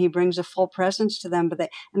demons, and he brings a full presence to them, but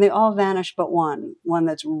they all vanish but one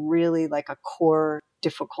that's really like a core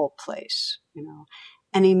difficult place,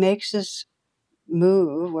 And he makes this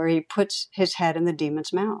move where he puts his head in the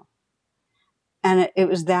demon's mouth. And it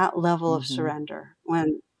was that level of surrender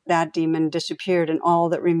when that demon disappeared, and all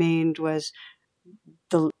that remained was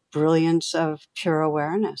the brilliance of pure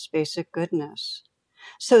awareness, basic goodness.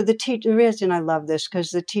 So the reason I love this, because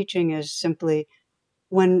the teaching is simply,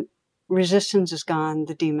 when resistance is gone,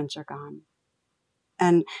 the demons are gone.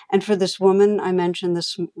 And for this woman I mentioned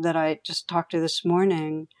that I just talked to this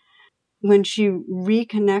morning, when she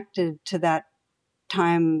reconnected to that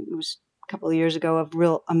time, it was a couple of years ago, of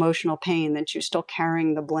real emotional pain that she was still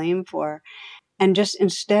carrying the blame for, and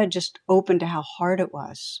instead open to how hard it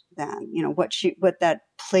was then, what that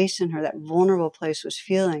place in her, that vulnerable place, was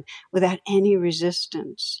feeling without any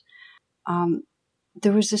resistance.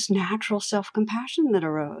 There was this natural self-compassion that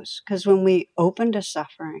arose, because when we open to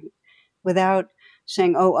suffering without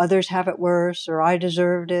saying, oh, others have it worse, or I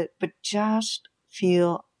deserved it, but just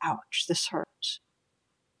feel, ouch, this hurts,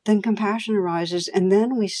 then compassion arises. And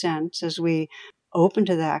then we sense, as we open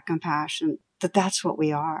to that compassion, that that's what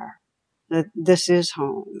we are. That this is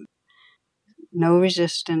home. No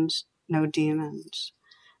resistance, no demons.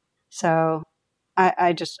 So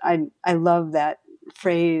I love that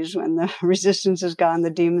phrase, when the resistance is gone, the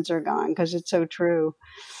demons are gone, because it's so true.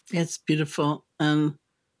 It's beautiful. I'm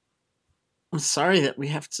sorry that we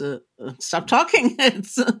have to stop talking.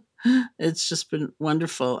 It's just been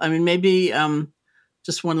wonderful. I mean, maybe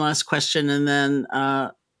just one last question, and then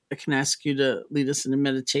I can ask you to lead us in a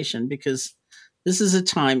meditation, because this is a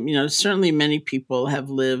time, certainly many people have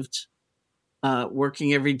lived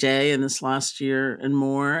working every day in this last year and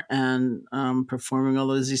more, and performing all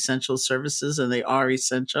those essential services, and they are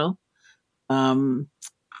essential, or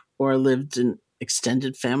lived in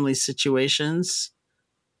extended family situations.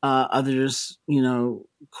 Others,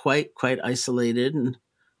 quite isolated. And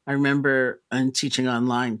I remember I'm teaching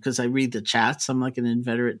online because I read the chats. I'm like an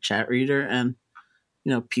inveterate chat reader, and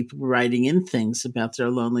people writing in things about their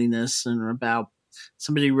loneliness, and about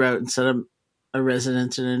somebody wrote and said, "I'm a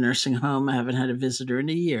resident in a nursing home. I haven't had a visitor in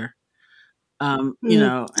a year." And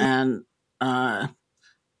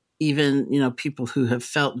even people who have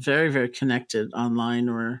felt very, very connected online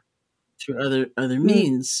or through other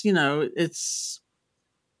means. It's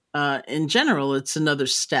in general, it's another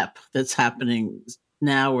step that's happening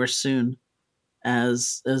now or soon,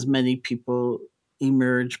 as many people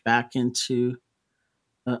emerge back into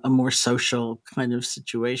a more social kind of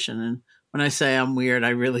situation. And when I say I'm weird, I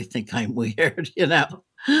really think I'm weird.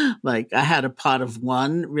 Like I had a pot of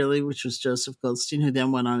one, really, which was Joseph Goldstein, who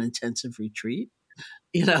then went on intensive retreat.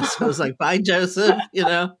 So it was like, bye, Joseph.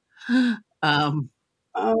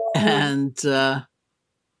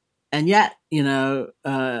 And yet,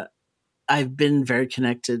 I've been very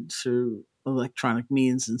connected through electronic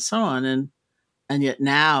means and so on. And yet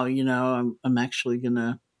now, I'm actually going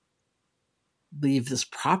to leave this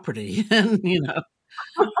property and,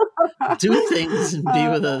 do things and be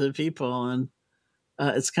with other people. And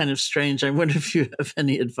it's kind of strange. I wonder if you have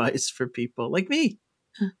any advice for people like me.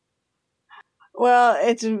 Well,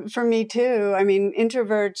 it's for me too. I mean,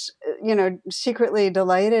 introverts, secretly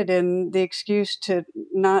delighted in the excuse to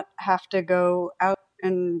not have to go out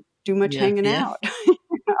and do much hanging out.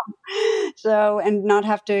 So, and not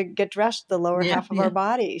have to get dressed the lower half of our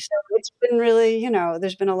body. So it's been really,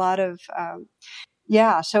 there's been a lot of,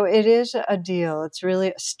 so it is a deal. It's really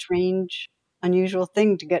a strange, unusual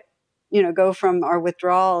thing to get, go from our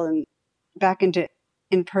withdrawal and back into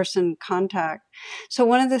in-person contact. So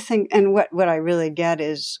one of the things, and what I really get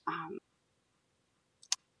is,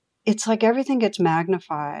 it's like everything gets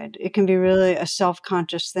magnified. It can be really a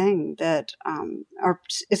self-conscious thing that,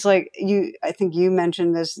 it's like I think you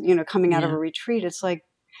mentioned this, coming out of a retreat. It's like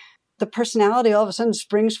the personality all of a sudden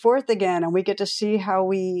springs forth again, and we get to see how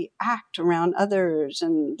we act around others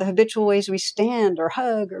and the habitual ways we stand or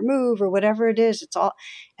hug or move or whatever it is. It's all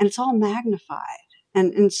magnified,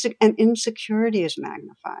 and insecurity is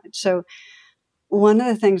magnified. So one of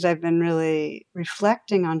the things I've been really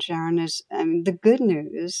reflecting on, Sharon, is the good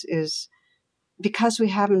news is because we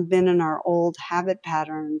haven't been in our old habit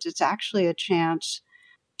patterns, it's actually a chance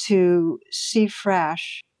to see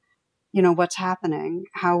fresh, what's happening,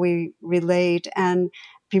 how we relate, and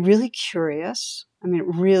be really curious. I mean,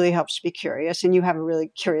 it really helps to be curious, and you have a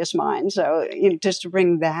really curious mind. So just to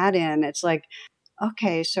bring that in, it's like,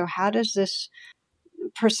 okay, so how does this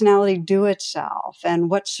personality do itself, and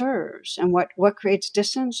what serves, and what creates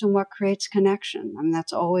distance, and what creates connection? I mean,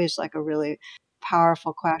 that's always like a really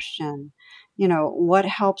powerful question. What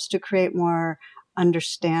helps to create more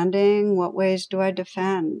understanding? What ways do I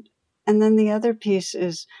defend? And then the other piece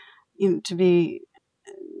is, to be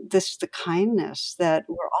the kindness that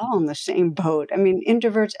we're all in the same boat. I mean,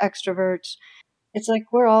 introverts, extroverts, it's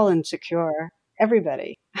like we're all insecure.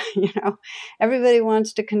 Everybody, everybody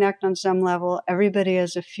wants to connect on some level. Everybody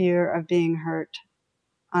has a fear of being hurt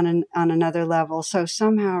on another level. So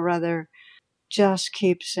somehow or other, just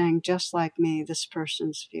keep saying, just like me, this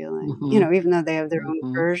person's feeling, even though they have their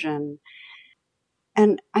own version.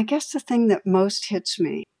 And I guess the thing that most hits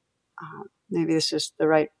me, maybe this is the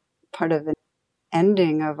right part of an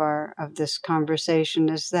ending of this conversation,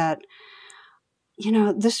 is that,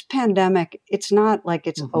 this pandemic, it's not like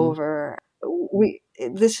it's over.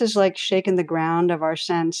 This is like shaking the ground of our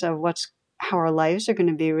sense of how our lives are going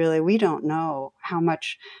to be. Really, we don't know how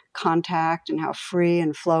much contact and how free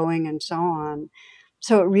and flowing and so on.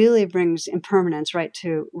 So it really brings impermanence right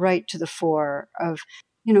to the fore of,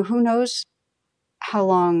 who knows how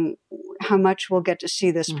much we'll get to see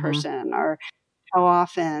this person, or how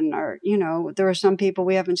often, or, there are some people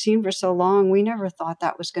we haven't seen for so long. We never thought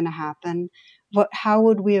that was going to happen. How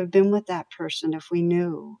would we have been with that person if we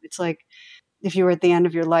knew? It's like, if you were at the end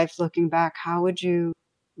of your life looking back, how would you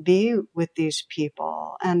be with these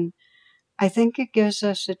people? And I think it gives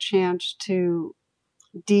us a chance to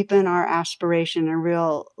deepen our aspiration in a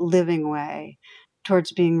real living way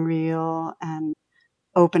towards being real and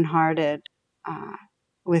open-hearted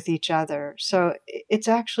with each other. So it's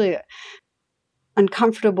actually an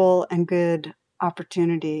uncomfortable and good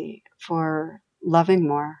opportunity for loving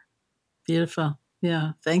more. Beautiful.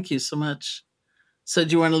 Yeah. Thank you so much. So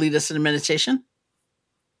do you want to lead us in a meditation?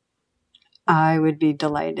 I would be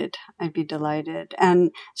delighted. I'd be delighted.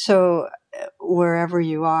 And so wherever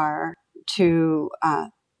you are, to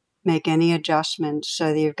make any adjustments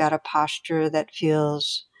so that you've got a posture that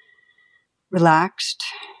feels relaxed,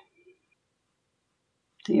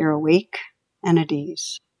 that you're awake and at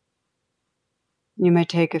ease. You may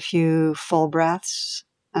take a few full breaths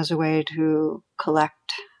as a way to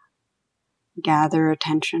collect, gather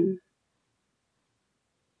attention.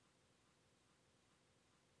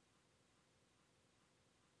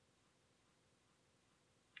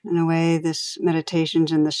 In a way, this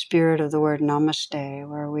meditation's in the spirit of the word namaste,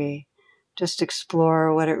 where we just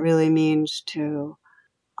explore what it really means to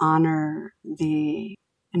honor the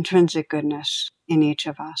intrinsic goodness in each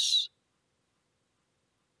of us.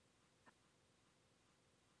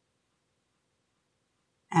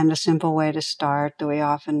 And a simple way to start that we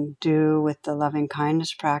often do with the loving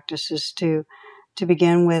kindness practice is to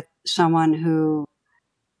begin with someone who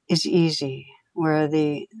is easy, where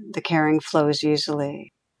the caring flows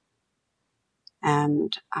easily.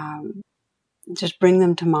 And just bring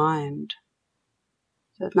them to mind.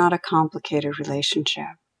 So it's not a complicated relationship.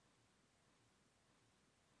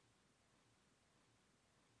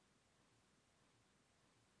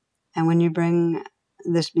 And when you bring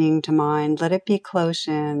this being to mind, let it be close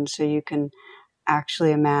in so you can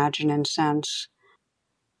actually imagine and sense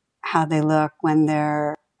how they look when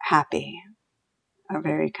they're happy, a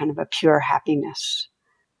very kind of a pure happiness.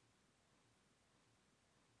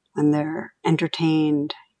 When they're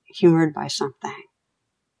entertained, humored by something.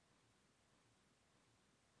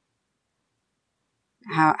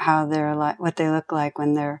 How they're like, what they look like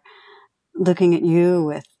when they're looking at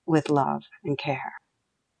you with love and care.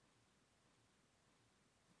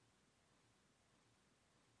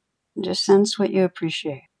 And just sense what you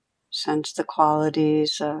appreciate. Sense the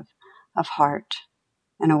qualities of heart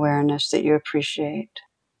and awareness that you appreciate.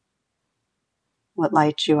 What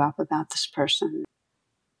lights you up about this person.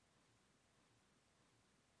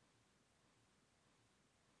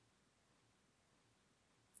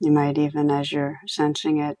 You might even, as you're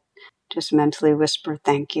sensing it, just mentally whisper,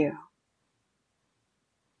 thank you.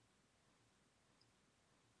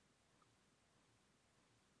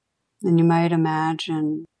 And you might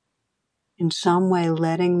imagine in some way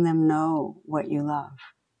letting them know what you love.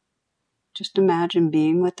 Just imagine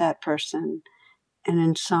being with that person and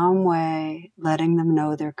in some way letting them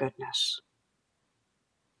know their goodness.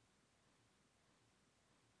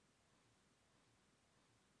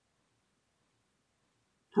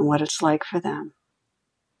 And what it's like for them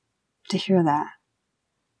to hear that.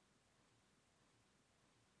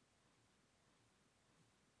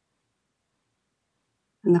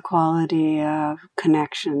 And the quality of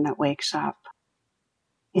connection that wakes up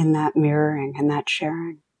in that mirroring and that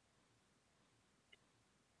sharing.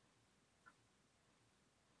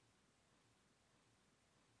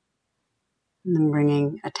 And then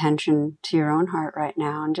bringing attention to your own heart right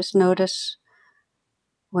now and just notice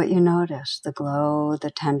what you notice, the glow, the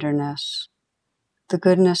tenderness, the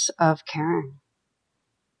goodness of caring.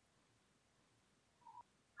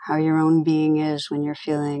 How your own being is when you're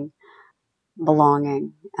feeling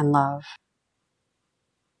belonging and love.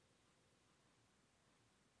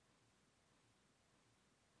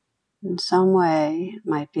 In some way, it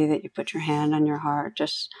might be that you put your hand on your heart,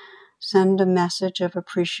 just send a message of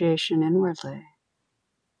appreciation inwardly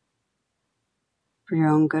for your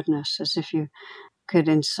own goodness, as if you could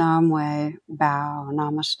in some way bow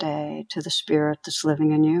namaste to the spirit that's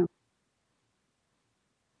living in you.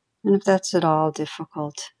 And if that's at all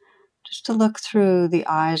difficult, just to look through the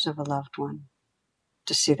eyes of a loved one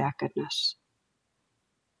to see that goodness.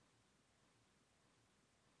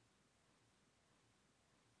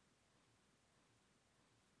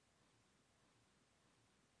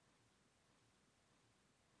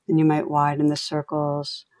 And you might widen the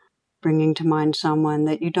circles, bringing to mind someone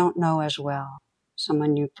that you don't know as well,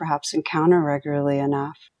 someone you perhaps encounter regularly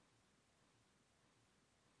enough.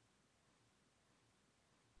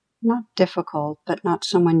 Not difficult, but not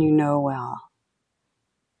someone you know well.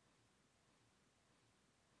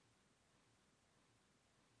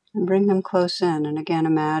 And bring them close in. And again,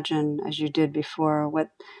 imagine, as you did before,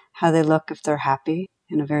 how they look if they're happy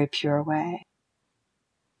in a very pure way.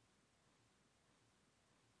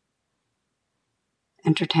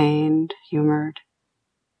 Entertained, humored.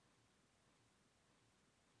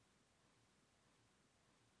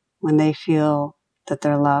 When they feel that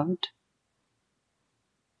they're loved.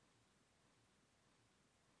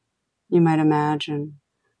 You might imagine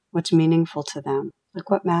what's meaningful to them, like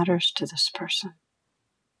what matters to this person.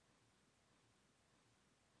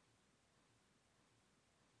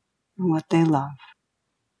 And what they love.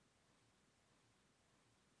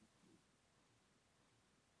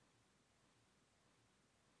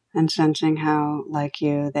 and sensing how, like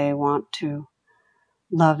you, they want to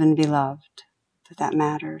love and be loved, that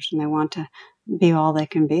matters, and they want to be all they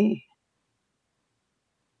can be.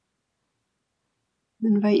 I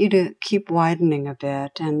invite you to keep widening a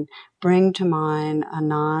bit and bring to mind a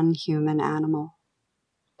non-human animal.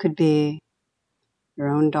 Could be your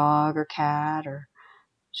own dog or cat or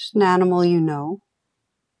just an animal you know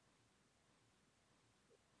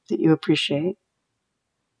that you appreciate.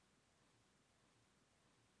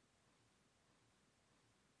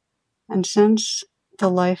 And sense the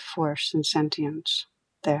life force and sentience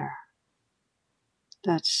there.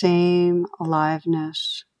 That same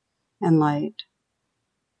aliveness and light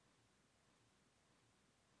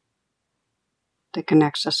that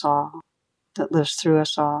connects us all, that lives through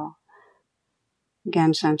us all.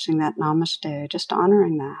 Again, sensing that namaste, just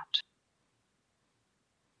honoring that.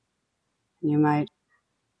 And you might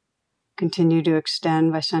continue to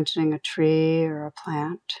extend by sensing a tree or a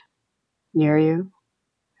plant near you,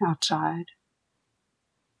 outside.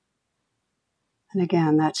 And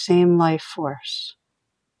again, that same life force,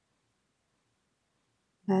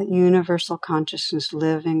 that universal consciousness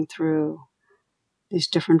living through these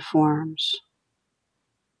different forms.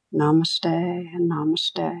 Namaste and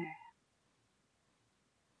namaste.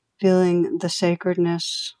 Feeling the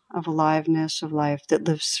sacredness of aliveness of life that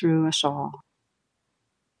lives through us all.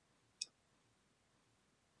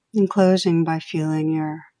 In closing by feeling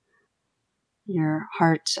your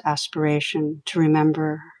heart's aspiration to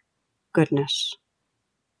remember goodness,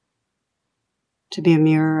 to be a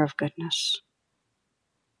mirror of goodness,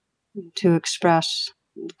 to express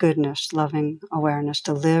goodness, loving awareness,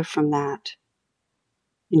 to live from that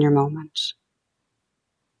in your moments.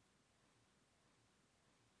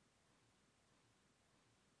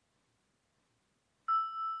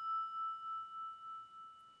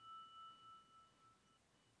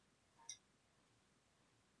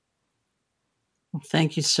 Well,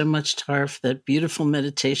 thank you so much, Tara, for that beautiful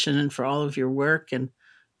meditation and for all of your work. And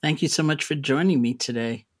thank you so much for joining me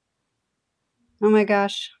today. Oh my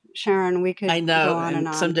gosh, Sharon, we could go on and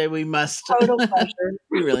on. Someday we must. Total pleasure.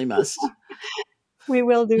 We really must. We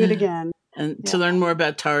will do it again. And to learn more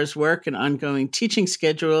about Tara's work and ongoing teaching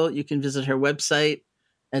schedule, you can visit her website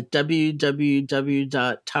at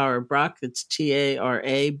www.tarabrach, that's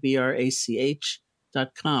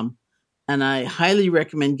TARABRACH.com. And I highly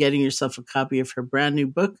recommend getting yourself a copy of her brand new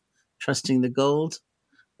book, Trusting the Gold,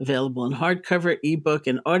 available in hardcover, ebook,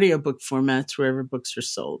 and audiobook formats wherever books are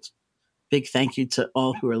sold. Big thank you to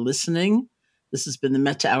all who are listening. This has been the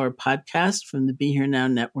Metta Hour podcast from the Be Here Now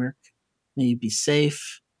Network. May you be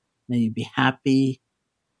safe. May you be happy.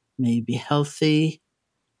 May you be healthy.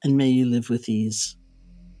 And may you live with ease.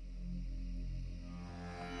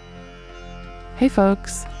 Hey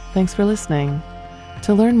folks, thanks for listening.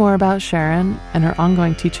 To learn more about Sharon and her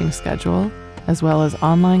ongoing teaching schedule, as well as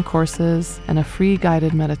online courses and a free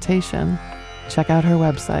guided meditation, check out her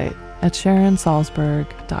website at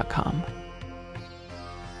SharonSalzberg.com.